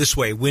about it in this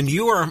way. When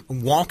you are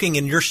walking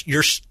and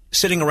you're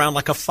sitting around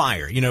like a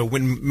fire, you know,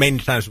 when many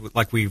times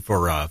like we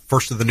for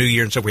first of the new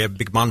year and so we have a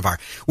big bonfire.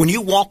 When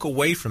you walk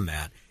away from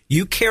that,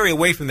 you carry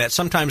away from that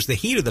sometimes the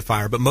heat of the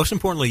fire, but most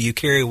importantly, you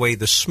carry away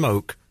the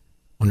smoke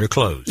on your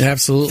clothes.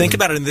 Absolutely. Think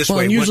about it in this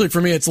way. And usually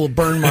for me, it's little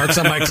burn marks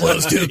on my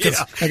clothes, too, because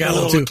I got a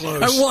little too close.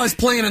 Well, I was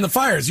playing in the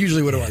fire is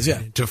usually what it was,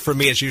 yeah. For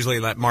me, it's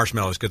usually like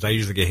marshmallows because I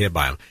usually get hit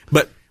by them.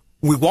 But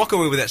we walk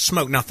away with that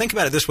smoke. Now, think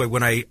about it this way.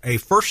 When a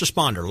first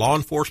responder, law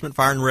enforcement,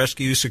 fire and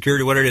rescue,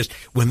 security, whatever it is,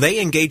 when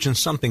they engage in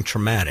something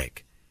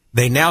traumatic,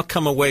 they now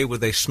come away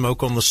with a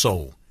smoke on the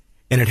soul.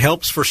 And it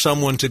helps for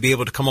someone to be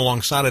able to come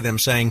alongside of them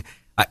saying,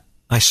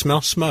 I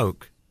smell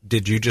smoke.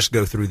 Did you just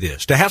go through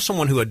this? To have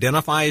someone who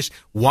identifies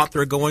what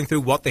they're going through,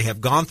 what they have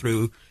gone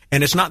through,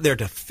 and it's not there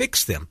to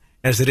fix them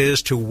as it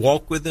is to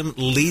walk with them,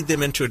 lead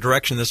them into a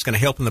direction that's going to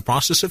help in the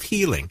process of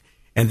healing,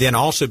 and then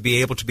also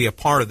be able to be a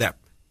part of that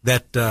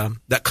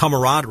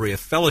camaraderie, of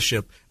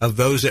fellowship of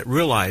those that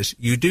realize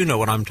you do know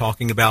what I'm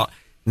talking about.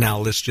 Now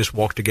let's just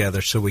walk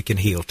together so we can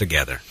heal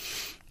together.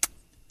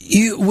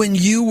 When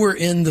you were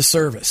in the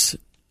service,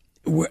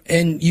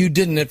 and you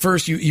didn't at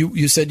first,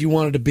 you said you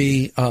wanted to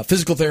be a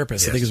physical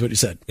therapist. Yes. I think is what you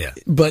said. Yeah.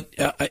 But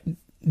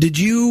did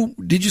you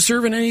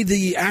serve in any of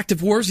the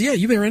active wars? Yeah,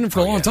 you've been in them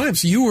for a long time.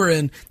 So you were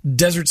in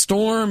Desert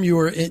Storm. I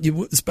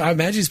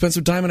imagine you spent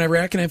some time in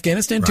Iraq and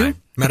Afghanistan too.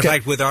 Matter of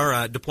fact, with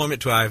our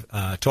deployment to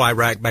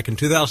Iraq back in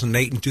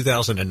 2008 and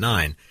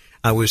 2009,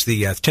 I was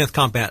the 10th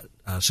Combat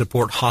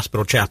Support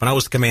Hospital Chaplain. I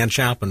was the command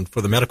chaplain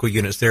for the medical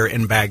units there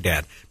in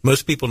Baghdad.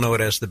 Most people know it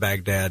as the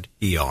Baghdad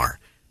ER.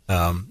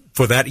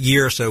 For that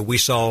year or so, we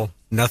saw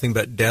nothing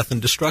but death and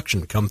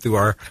destruction come through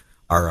our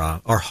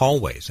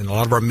hallways, and a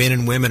lot of our men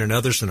and women and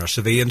others and our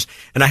civilians.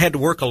 And I had to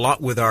work a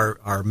lot with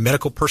our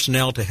medical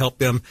personnel to help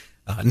them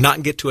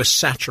not get to a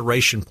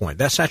saturation point.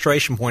 That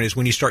saturation point is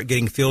when you start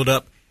getting filled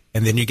up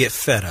and then you get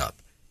fed up.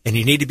 And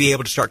you need to be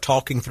able to start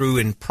talking through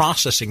and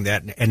processing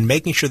that and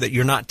making sure that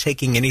you're not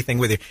taking anything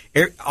with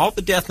you. All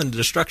the death and the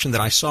destruction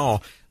that I saw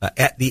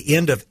at the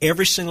end of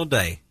every single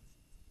day,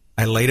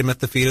 I laid them at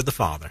the feet of the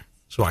Father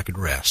so I could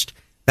rest.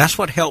 That's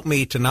what helped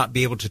me to not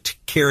be able to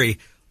carry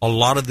a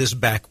lot of this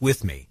back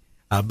with me.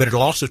 But it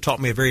also taught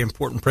me a very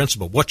important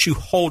principle. What you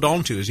hold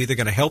on to is either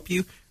going to help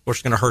you or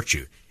it's going to hurt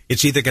you.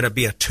 It's either going to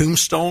be a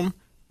tombstone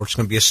or it's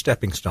going to be a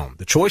stepping stone.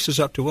 The choice is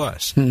up to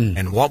us.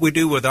 And what we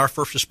do with our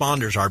first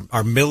responders,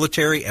 our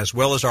military, as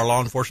well as our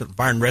law enforcement,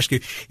 fire and rescue,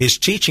 is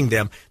teaching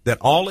them that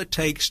all it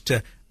takes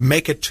to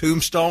make a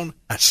tombstone,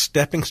 a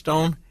stepping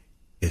stone,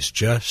 is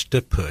just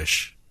to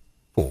push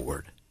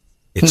forward.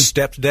 It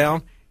steps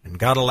down, and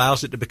God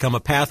allows it to become a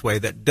pathway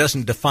that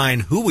doesn't define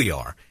who we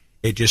are.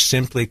 It just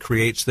simply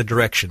creates the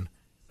direction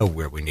of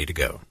where we need to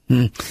go.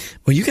 Well,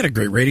 you got a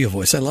great radio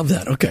voice. I love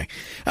that. Okay.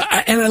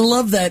 And I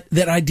love that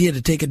idea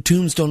to take a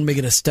tombstone and make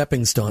it a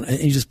stepping stone, and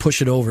you just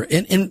push it over.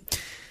 And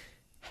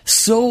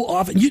so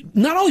often,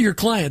 not all your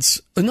clients,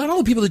 not all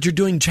the people that you're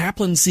doing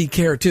chaplaincy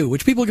care to,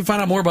 which people can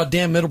find out more about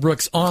Dan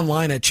Middlebrooks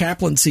online at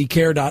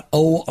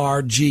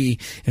chaplaincycare.org.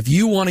 If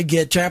you want to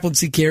get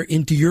chaplaincy care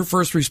into your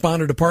first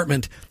responder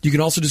department, you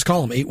can also just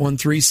call them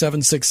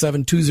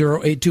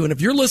 813-767-2082. And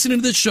if you're listening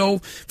to this show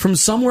from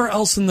somewhere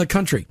else in the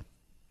country,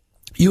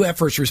 you have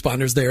first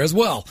responders there as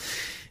well.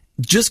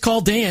 Just call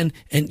Dan,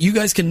 and you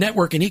guys can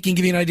network, and he can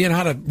give you an idea on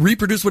how to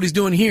reproduce what he's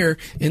doing here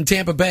in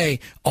Tampa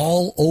Bay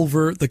all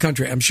over the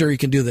country. I'm sure he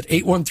can do that.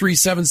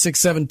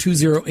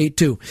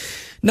 813-767-2082.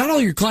 Not all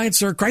your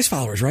clients are Christ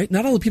followers, right?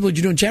 Not all the people that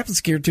you're doing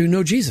chaplaincy care to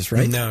know Jesus,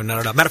 right? No.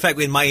 Matter of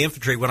fact, in my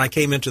infantry, when I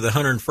came into the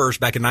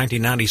 101st back in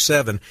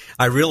 1997,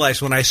 I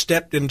realized when I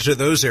stepped into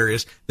those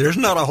areas, there's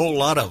not a whole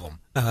lot of them.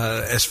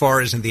 As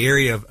far as in the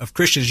area of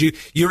Christians,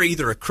 you're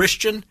either a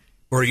Christian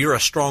or you're a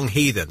strong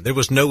heathen. There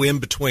was no in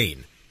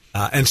between.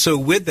 And so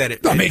with that,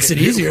 it makes it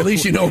easier. At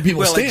least you know where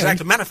people stand.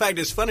 Exactly. Matter of fact,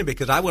 it's funny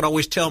because I would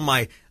always tell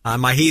my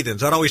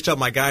heathens, I'd always tell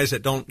my guys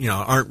that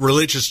aren't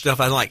religious stuff,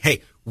 I'm like,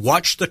 hey,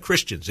 watch the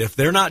Christians. If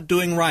they're not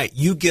doing right,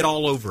 you get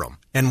all over them.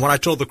 And what I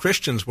told the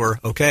Christians were,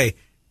 okay,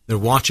 they're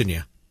watching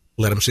you.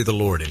 Let them see the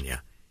Lord in you.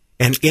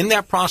 And in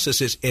that process,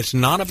 it's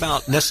not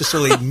about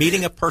necessarily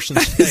meeting a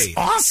person's faith.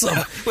 Awesome.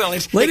 Well,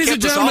 ladies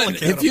and gentlemen,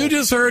 if you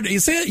just heard,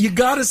 you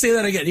got to say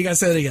that again. You got to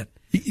say that again.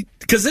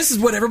 Because this is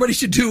what everybody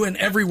should do in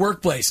every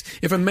workplace.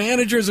 If a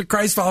manager is a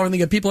Christ follower and they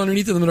get people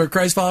underneath them that are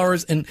Christ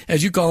followers, and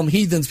as you call them,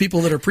 heathens,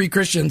 people that are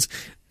pre-Christians,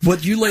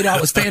 what you laid out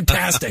was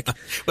fantastic.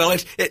 Well,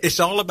 it's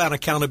all about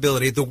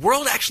accountability. The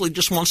world actually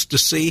just wants to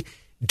see,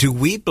 do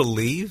we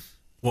believe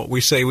what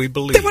we say we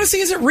believe? They want to see,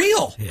 is it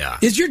real? Yeah.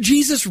 Is your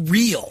Jesus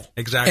real?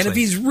 Exactly. And if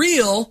he's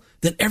real,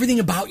 then everything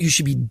about you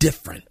should be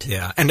different.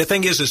 Yeah. And the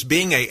thing is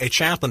being a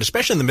chaplain,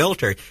 especially in the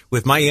military,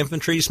 with my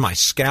infantries, my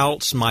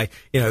scouts,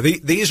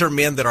 these are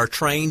men that are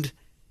trained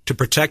to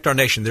protect our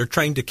nation. They're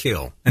trained to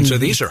kill. And so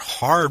these are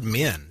hard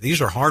men.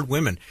 These are hard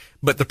women.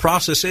 But the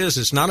process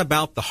it's not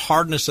about the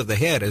hardness of the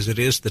head as it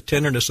is the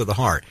tenderness of the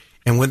heart.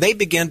 And when they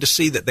begin to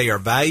see that they are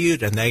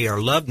valued and they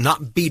are loved,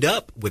 not beat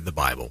up with the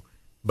Bible,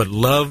 but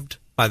loved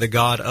by the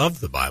God of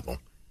the Bible,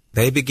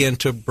 they begin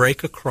to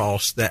break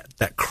across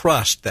that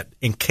crust that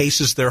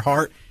encases their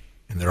heart,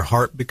 and their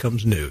heart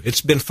becomes new.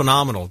 It's been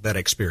phenomenal, that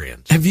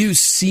experience. Have you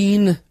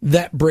seen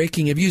that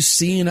breaking? Have you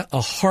seen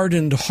a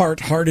hardened heart,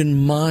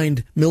 hardened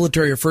mind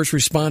military or first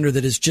responder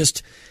that is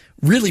just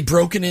really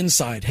broken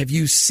inside? Have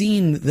you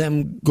seen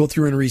them go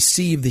through and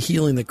receive the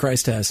healing that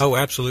Christ has? Oh,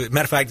 absolutely.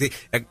 Matter of fact,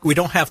 we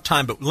don't have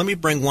time, but let me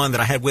bring one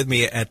that I had with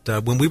me at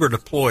when we were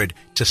deployed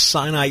to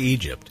Sinai,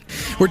 Egypt.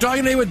 We're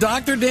talking today with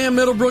Dr. Dan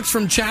Middlebrooks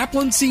from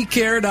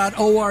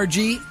chaplainccare.org.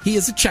 He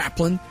is a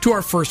chaplain to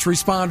our first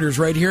responders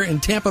right here in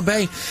Tampa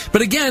Bay.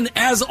 But again,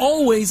 as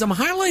always, I'm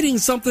highlighting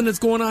something that's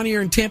going on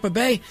here in Tampa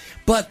Bay,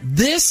 but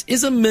this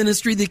is a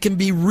ministry that can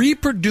be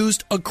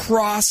reproduced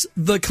across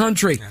the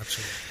country.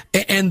 Absolutely.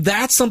 And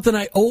that's something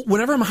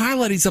whenever I'm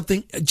highlighting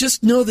something,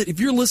 just know that if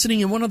you're listening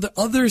in one of the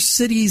other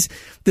cities,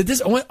 that this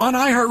on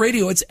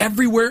iHeartRadio, it's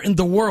everywhere in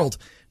the world.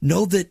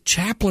 Know that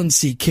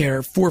chaplaincy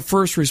care for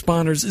first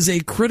responders is a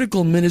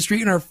critical ministry,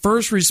 and our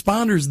first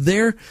responders,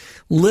 they're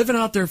living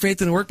out their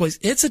faith in the workplace.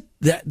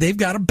 They've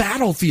got a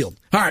battlefield.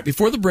 All right,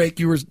 before the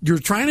break, you were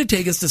trying to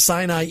take us to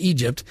Sinai,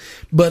 Egypt,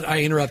 but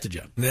I interrupted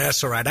you.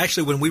 That's all right.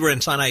 Actually, when we were in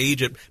Sinai,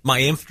 Egypt, my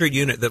infantry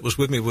unit that was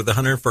with me with the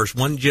 101st,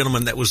 one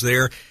gentleman that was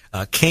there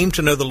came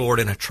to know the Lord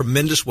in a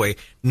tremendous way.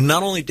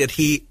 Not only did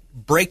he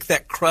break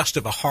that crust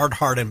of a hard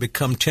heart and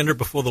become tender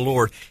before the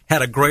Lord,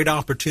 had a great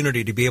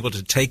opportunity to be able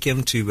to take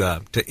him to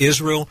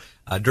Israel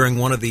during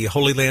one of the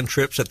Holy Land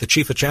trips that the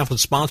Chief of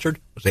Chaplains sponsored,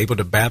 was able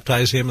to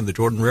baptize him in the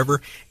Jordan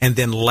River. And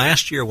then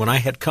last year when I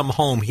had come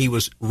home, he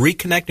was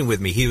reconnecting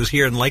with me. He was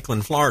here in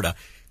Lakeland, Florida.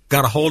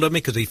 Got a hold of me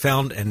because he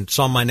found and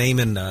saw my name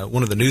in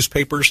one of the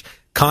newspapers,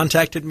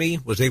 contacted me,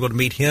 was able to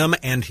meet him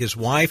and his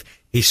wife.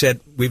 He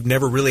said, we've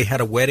never really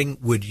had a wedding.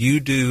 Would you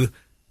do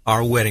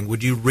our wedding?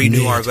 Would you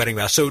renew our wedding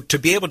vow? So to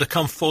be able to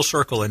come full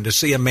circle and to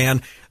see a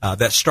man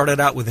that started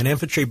out with an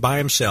infantry by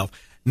himself,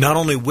 not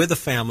only with a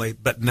family,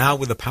 but now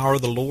with the power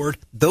of the Lord,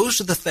 those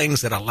are the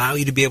things that allow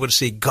you to be able to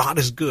see God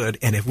is good.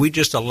 And if we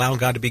just allow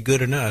God to be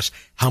good in us,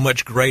 how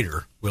much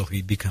greater will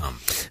he become?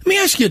 Let me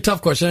ask you a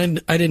tough question.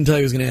 I didn't tell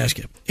you I was going to ask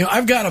you.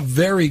 I've got a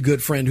very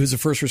good friend who's a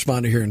first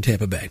responder here in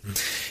Tampa Bay.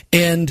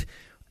 And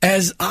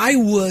as I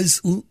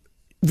was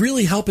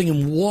really helping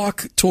him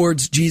walk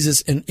towards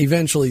Jesus and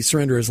eventually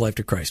surrender his life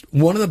to Christ,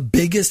 one of the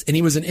biggest, and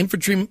he was an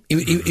infantry,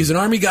 he was an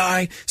Army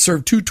guy,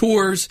 served 2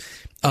 tours,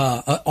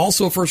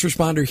 also a first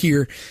responder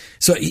here.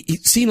 So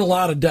he's seen a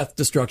lot of death,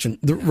 destruction,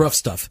 the rough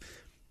stuff.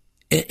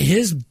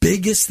 His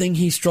biggest thing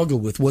he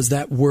struggled with was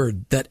that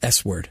word, that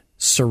S word,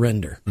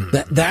 surrender.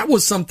 That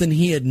was something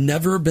he had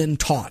never been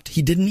taught.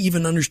 He didn't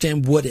even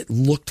understand what it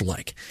looked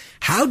like.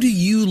 How do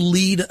you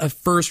lead a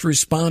first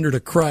responder to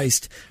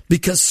Christ?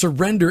 Because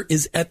surrender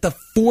is at the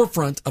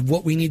forefront of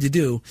what we need to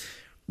do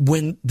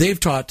when they've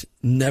taught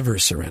never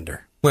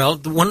surrender. Well,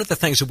 one of the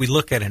things that we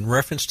look at in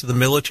reference to the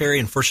military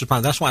and first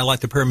responders, that's why I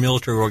like the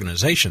paramilitary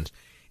organizations,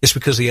 is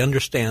because they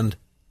understand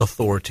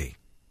authority.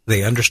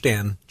 They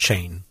understand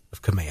chain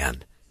of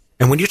command.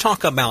 And when you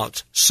talk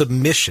about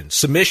submission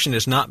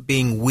is not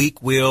being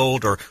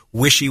weak-willed or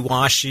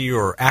wishy-washy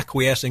or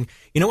acquiescing.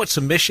 You know what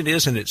submission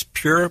is in its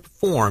pure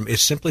form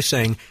is simply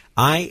saying,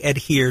 I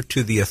adhere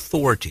to the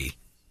authority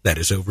that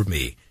is over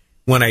me.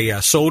 When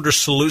a soldier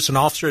salutes an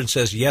officer and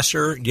says, yes,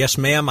 sir, yes,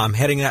 ma'am, I'm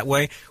heading that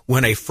way.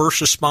 When a first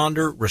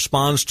responder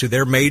responds to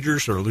their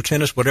majors or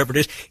lieutenants, whatever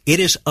it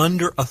is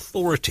under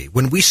authority.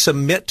 When we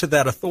submit to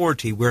that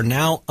authority, we're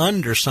now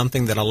under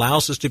something that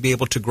allows us to be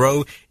able to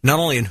grow not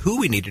only in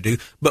who we need to do,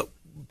 but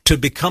to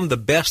become the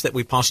best that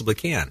we possibly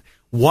can.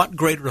 What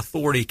greater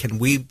authority can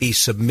we be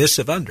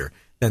submissive under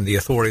than the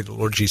authority of the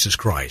Lord Jesus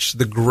Christ,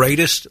 the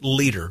greatest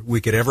leader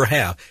we could ever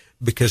have,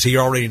 because he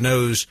already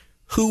knows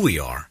who we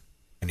are.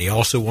 And he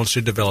also wants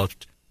to develop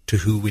to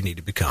who we need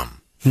to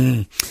become.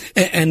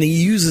 And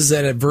he uses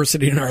that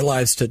adversity in our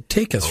lives to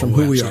take us from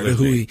who we are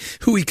to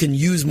who we can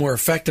use more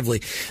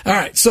effectively. All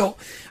right, so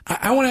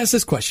I want to ask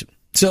this question.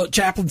 So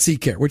Chaplaincy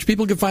Care, which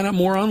people can find out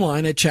more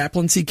online at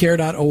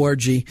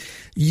chaplaincycare.org.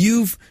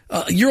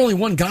 You're only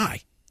one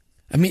guy.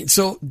 I mean,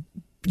 so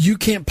you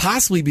can't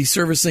possibly be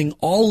servicing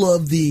all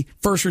of the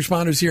first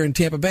responders here in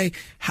Tampa Bay.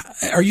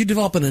 Are you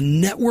developing a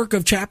network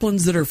of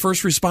chaplains that are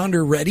first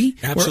responder ready?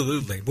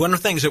 Absolutely. One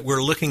of the things that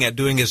we're looking at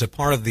doing as a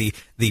part of the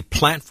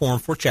platform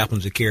for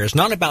Chaplaincy Care is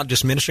not about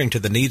just ministering to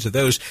the needs of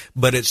those,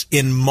 but it's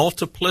in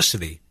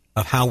multiplicity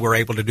of how we're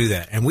able to do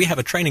that. And we have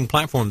a training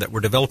platform that we're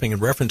developing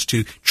in reference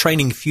to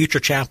training future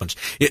chaplains.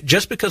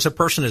 Just because a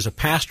person is a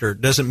pastor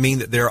doesn't mean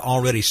that they're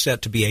already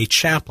set to be a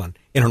chaplain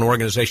in an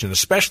organization,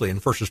 especially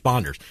in first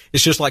responders.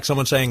 It's just like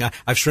someone saying,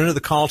 I've surrendered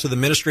the call to the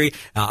ministry.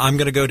 I'm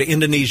going to go to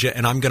Indonesia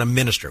and I'm going to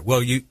minister.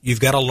 Well, you've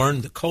got to learn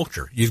the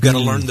culture. You've got to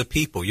learn the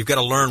people. You've got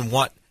to learn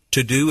what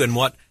to do and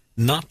what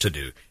not to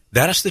do.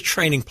 That is the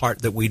training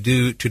part that we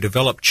do to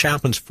develop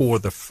chaplains for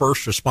the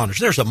first responders.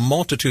 There's a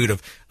multitude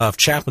of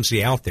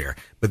chaplaincy out there,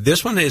 but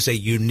this one is a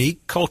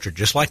unique culture,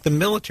 just like the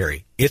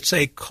military. It's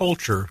a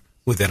culture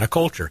within a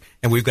culture,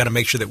 and we've got to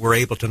make sure that we're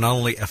able to not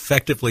only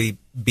effectively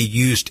be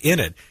used in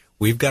it,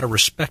 we've got to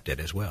respect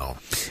it as well.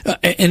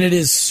 And it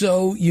is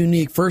so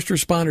unique. First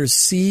responders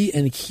see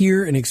and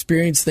hear and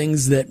experience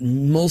things that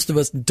most of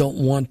us don't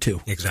want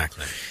to.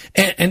 Exactly.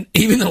 And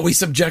even though we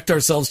subject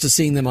ourselves to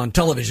seeing them on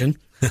television,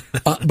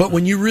 but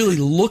when you really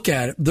look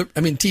at it,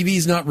 TV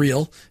is not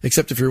real,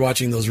 except if you're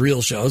watching those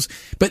real shows,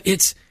 but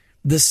it's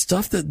the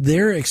stuff that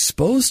they're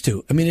exposed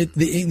to. I mean,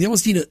 they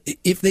almost need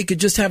if they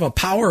could just have a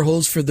power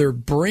hose for their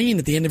brain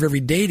at the end of every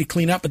day to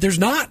clean up, but there's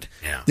not.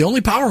 Yeah. The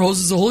only power hose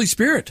is the Holy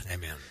Spirit.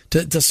 Amen.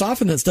 To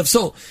soften that stuff.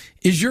 So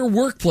is your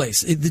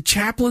workplace, the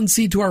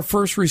chaplaincy to our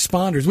first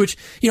responders, which,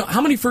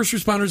 how many first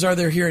responders are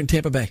there here in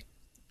Tampa Bay?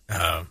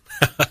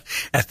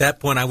 At that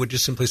point, I would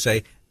just simply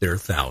say there are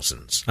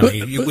thousands. I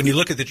mean, when you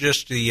look at the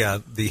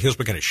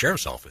Hillsborough County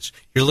Sheriff's Office,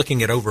 you're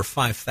looking at over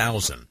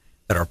 5,000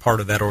 that are part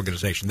of that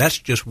organization. That's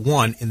just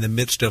one in the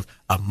midst of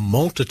a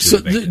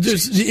multitude of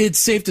agencies. It's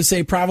safe to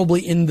say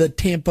probably in the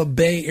Tampa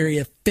Bay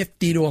area,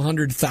 50 to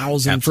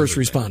 100,000 first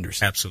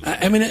responders. Absolutely.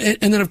 I mean,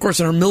 and then of course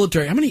in our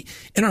military,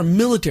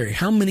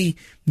 how many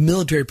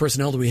military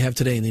personnel do we have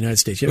today in the United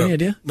States? You have any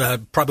idea?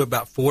 Probably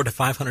about 400,000 to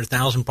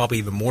 500,000, probably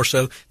even more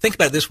so. Think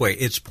about it this way.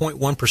 It's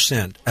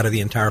 0.1% out of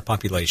the entire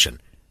population.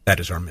 That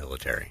is our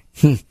military.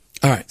 All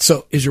right.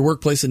 So is your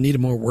workplace in need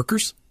of more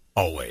workers?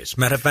 Always.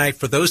 Matter of fact,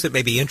 for those that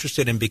may be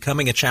interested in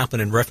becoming a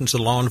chaplain in reference to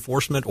law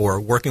enforcement or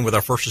working with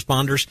our first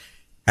responders,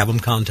 have them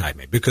contact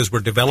me because we're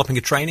developing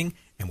a training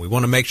and we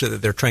want to make sure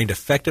that they're trained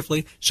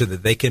effectively so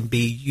that they can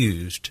be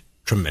used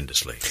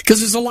tremendously. Because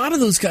there's a lot of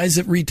those guys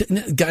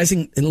guys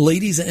and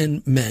ladies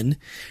and men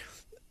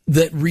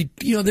that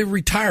they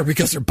retire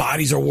because their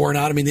bodies are worn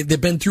out. I mean,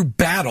 they've been through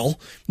battle,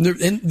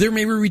 and they're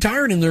maybe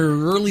retired in their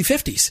early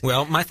 50s.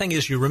 Well, my thing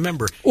is, you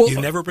remember, you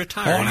never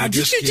retire.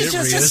 Just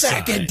a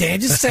second,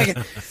 Dan, just a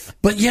second.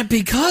 But yet,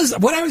 because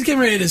what I was getting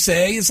ready to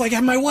say, it's like I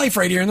have my wife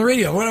right here on the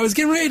radio. What I was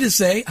getting ready to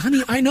say,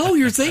 honey, I know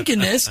you're thinking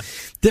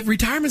this, that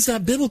retirement's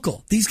not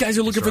biblical. These guys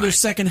are looking for their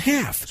second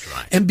half. That's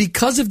right. And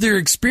because of their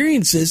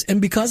experiences, and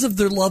because of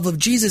their love of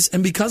Jesus,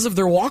 and because of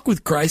their walk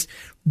with Christ,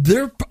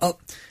 they're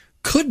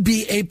could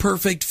be a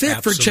perfect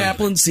fit for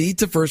chaplaincy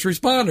to first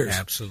responders.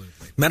 Absolutely.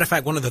 Matter of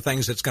fact, one of the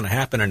things that's going to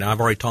happen, and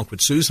I've already talked with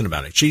Susan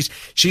about it,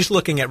 she's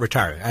looking at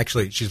retirement.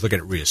 Actually, she's looking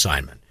at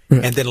reassignment.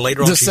 Right. And then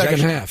later on, the second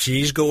half.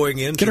 She's going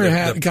into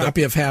a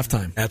copy of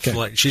Halftime.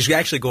 Absolutely. Okay. She's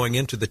actually going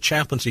into the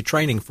chaplaincy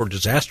training for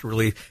disaster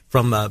relief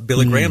from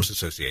Billy Graham's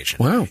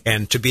association. Wow.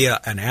 And to be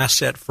an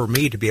asset for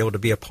me to be able to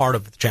be a part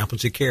of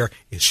chaplaincy care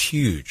is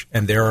huge.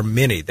 And there are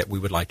many that we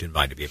would like to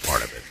invite to be a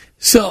part of it.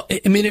 So,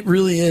 I mean, it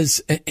really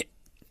is.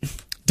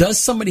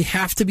 Does somebody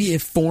have to be a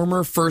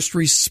former first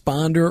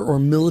responder or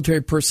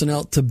military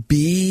personnel to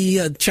be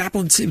a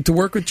chaplain, to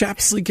work with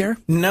chaplaincy care?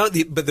 No,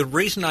 but the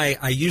reason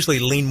I usually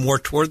lean more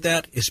toward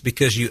that is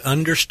because you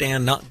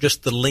understand not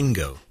just the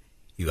lingo,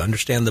 you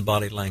understand the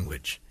body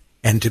language.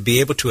 And to be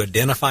able to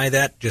identify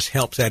that just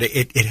helps that.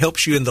 It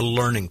helps you in the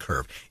learning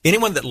curve.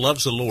 Anyone that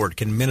loves the Lord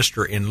can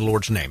minister in the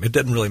Lord's name. It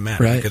doesn't really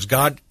matter because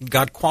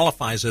God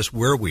qualifies us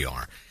where we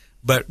are.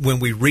 But when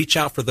we reach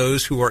out for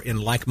those who are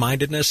in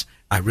like-mindedness,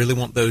 I really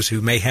want those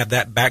who may have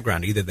that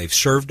background. Either they've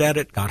served at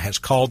it, God has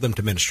called them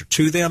to minister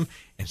to them,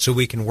 and so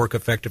we can work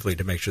effectively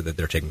to make sure that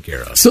they're taken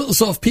care of. So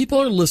if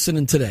people are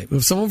listening today,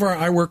 if some of our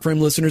I Work For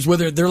Him listeners,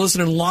 whether they're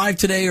listening live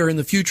today or in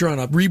the future on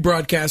a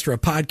rebroadcast or a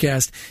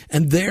podcast,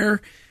 and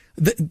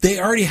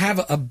they already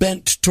have a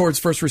bent towards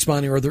first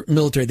responding or the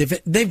military,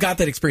 they've got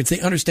that experience.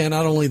 They understand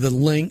not only the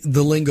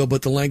lingo,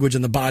 but the language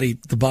and the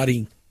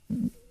body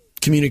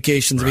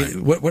communications. Right. I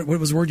mean, what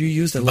was the word you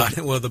used?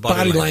 The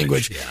body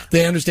language. Yeah.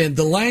 They understand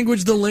the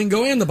language, the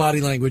lingo, and the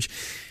body language.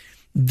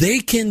 They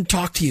can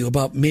talk to you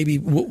about maybe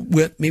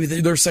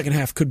their second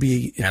half could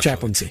be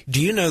chaplaincy.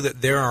 Do you know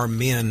that there are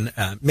men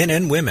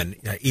and women,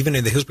 even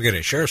in the Hillsborough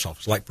County Sheriff's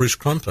Office, like Bruce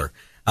Crumpler,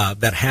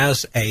 that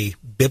has a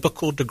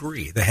biblical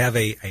degree. They have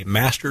a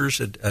master's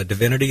of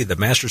divinity, the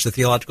master's of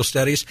theological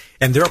studies,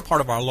 and they're a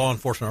part of our law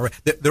enforcement.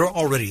 They're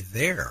already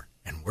there,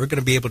 and we're going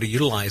to be able to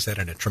utilize that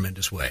in a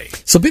tremendous way.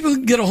 So people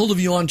can get a hold of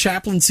you on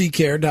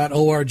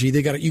chaplainccare.org.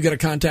 You got to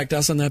contact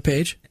us on that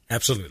page?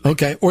 Absolutely.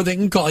 Okay. Or they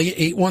can call you,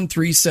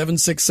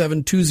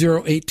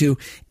 813-767-2082.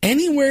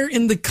 Anywhere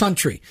in the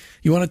country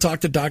you want to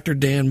talk to Dr.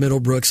 Dan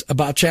Middlebrooks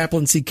about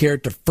chaplaincy care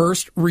to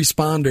first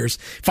responders.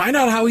 Find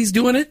out how he's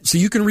doing it so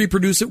you can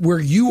reproduce it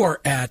where you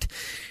are at.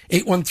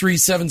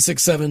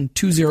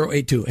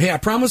 813-767-2082. Hey, I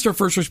promised our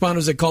first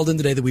responders that called in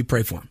today that we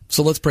pray for them.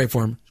 So let's pray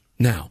for them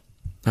now.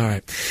 All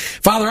right.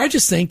 Father, I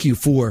just thank you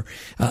for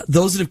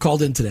those that have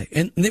called in today.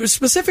 And there were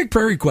specific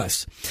prayer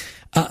requests.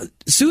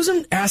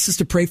 Susan asked us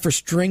to pray for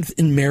strength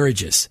in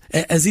marriages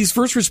as these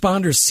first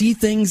responders see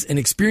things and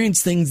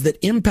experience things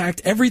that impact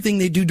everything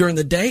they do during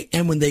the day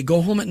and when they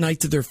go home at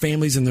night to their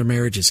families and their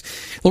marriages.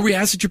 Lord, we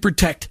ask that you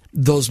protect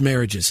those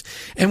marriages.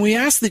 And we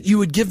ask that you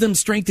would give them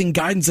strength and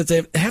guidance that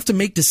they have to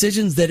make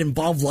decisions that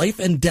involve life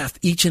and death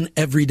each and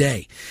every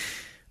day.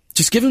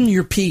 Just give them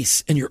your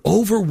peace and your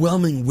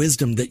overwhelming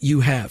wisdom that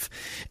you have.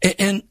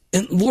 And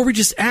Lord, we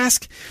just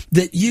ask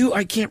that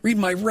I can't read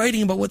my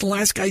writing about what the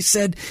last guy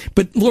said,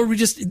 but Lord,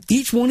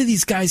 each one of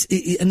these guys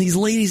and these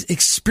ladies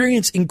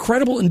experience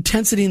incredible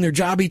intensity in their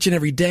job each and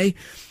every day.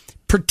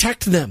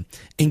 Protect them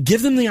and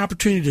give them the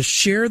opportunity to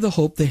share the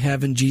hope they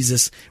have in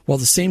Jesus while at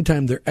the same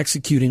time they're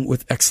executing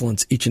with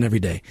excellence each and every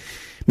day.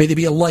 May they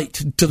be a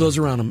light to those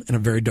around them in a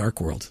very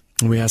dark world.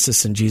 And we ask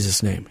this in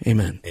Jesus' name.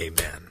 Amen.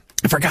 Amen.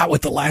 I forgot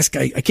what the last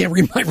guy, I can't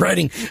read my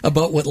writing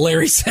about what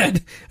Larry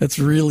said. That's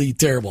really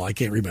terrible. I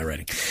can't read my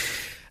writing.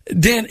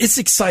 Dan, it's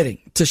exciting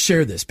to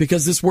share this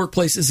because this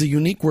workplace is a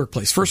unique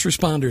workplace. First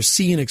responders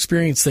see and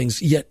experience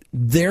things, yet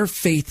their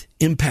faith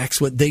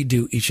impacts what they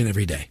do each and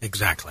every day.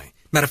 Exactly.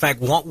 Matter of fact,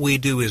 what we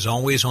do is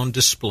always on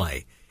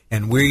display,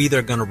 and we're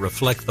either going to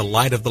reflect the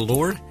light of the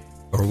Lord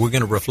or we're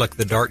going to reflect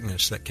the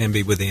darkness that can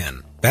be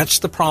within. That's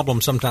the problem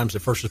sometimes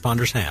the first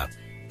responders have.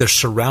 They're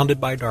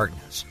surrounded by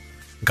darkness.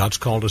 God's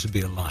called us to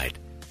be a light.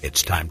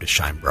 It's time to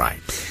shine bright.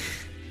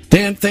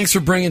 Dan, thanks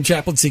for bringing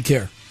Chaplaincy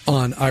Care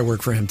on I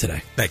Work for Him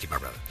today. Thank you, my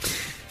brother.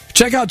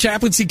 Check out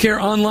Chaplaincy Care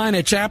online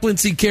at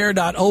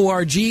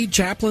chaplaincycare.org,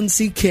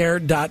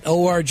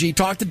 chaplaincycare.org.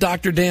 Talk to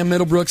Dr. Dan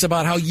Middlebrooks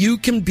about how you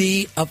can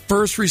be a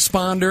first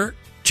responder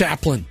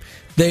chaplain.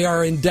 They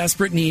are in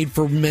desperate need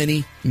for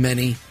many,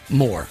 many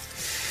more.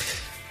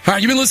 All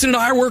right, you've been listening to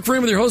I Work for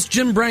Him with your host,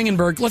 Jim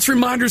Brangenberg. Let's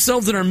remind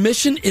ourselves that our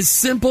mission is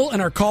simple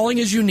and our calling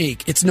is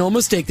unique. It's no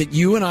mistake that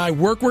you and I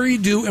work where you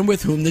do and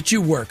with whom that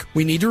you work.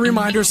 We need to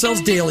remind ourselves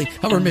daily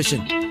of our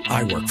mission.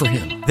 I Work for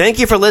Him. Thank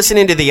you for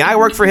listening to the I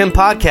Work for Him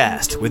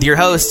podcast with your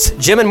hosts,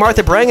 Jim and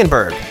Martha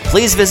Brangenberg.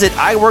 Please visit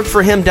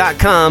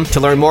iworkforhim.com to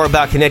learn more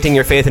about connecting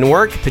your faith and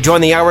work, to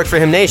join the I Work for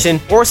Him Nation,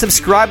 or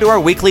subscribe to our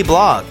weekly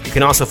blog. You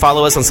can also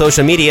follow us on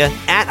social media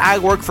at I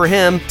Work for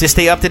Him to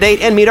stay up to date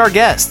and meet our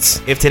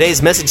guests. If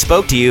today's message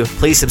spoke to you,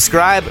 please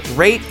subscribe,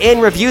 rate,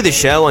 and review the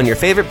show on your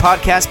favorite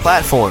podcast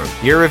platform.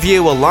 Your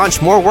review will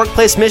launch more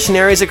workplace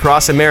missionaries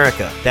across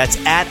America. That's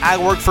at I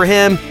Work for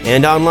Him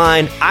and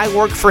online,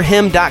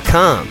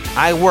 iworkforhim.com.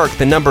 I work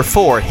the number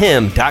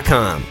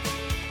 4him.com.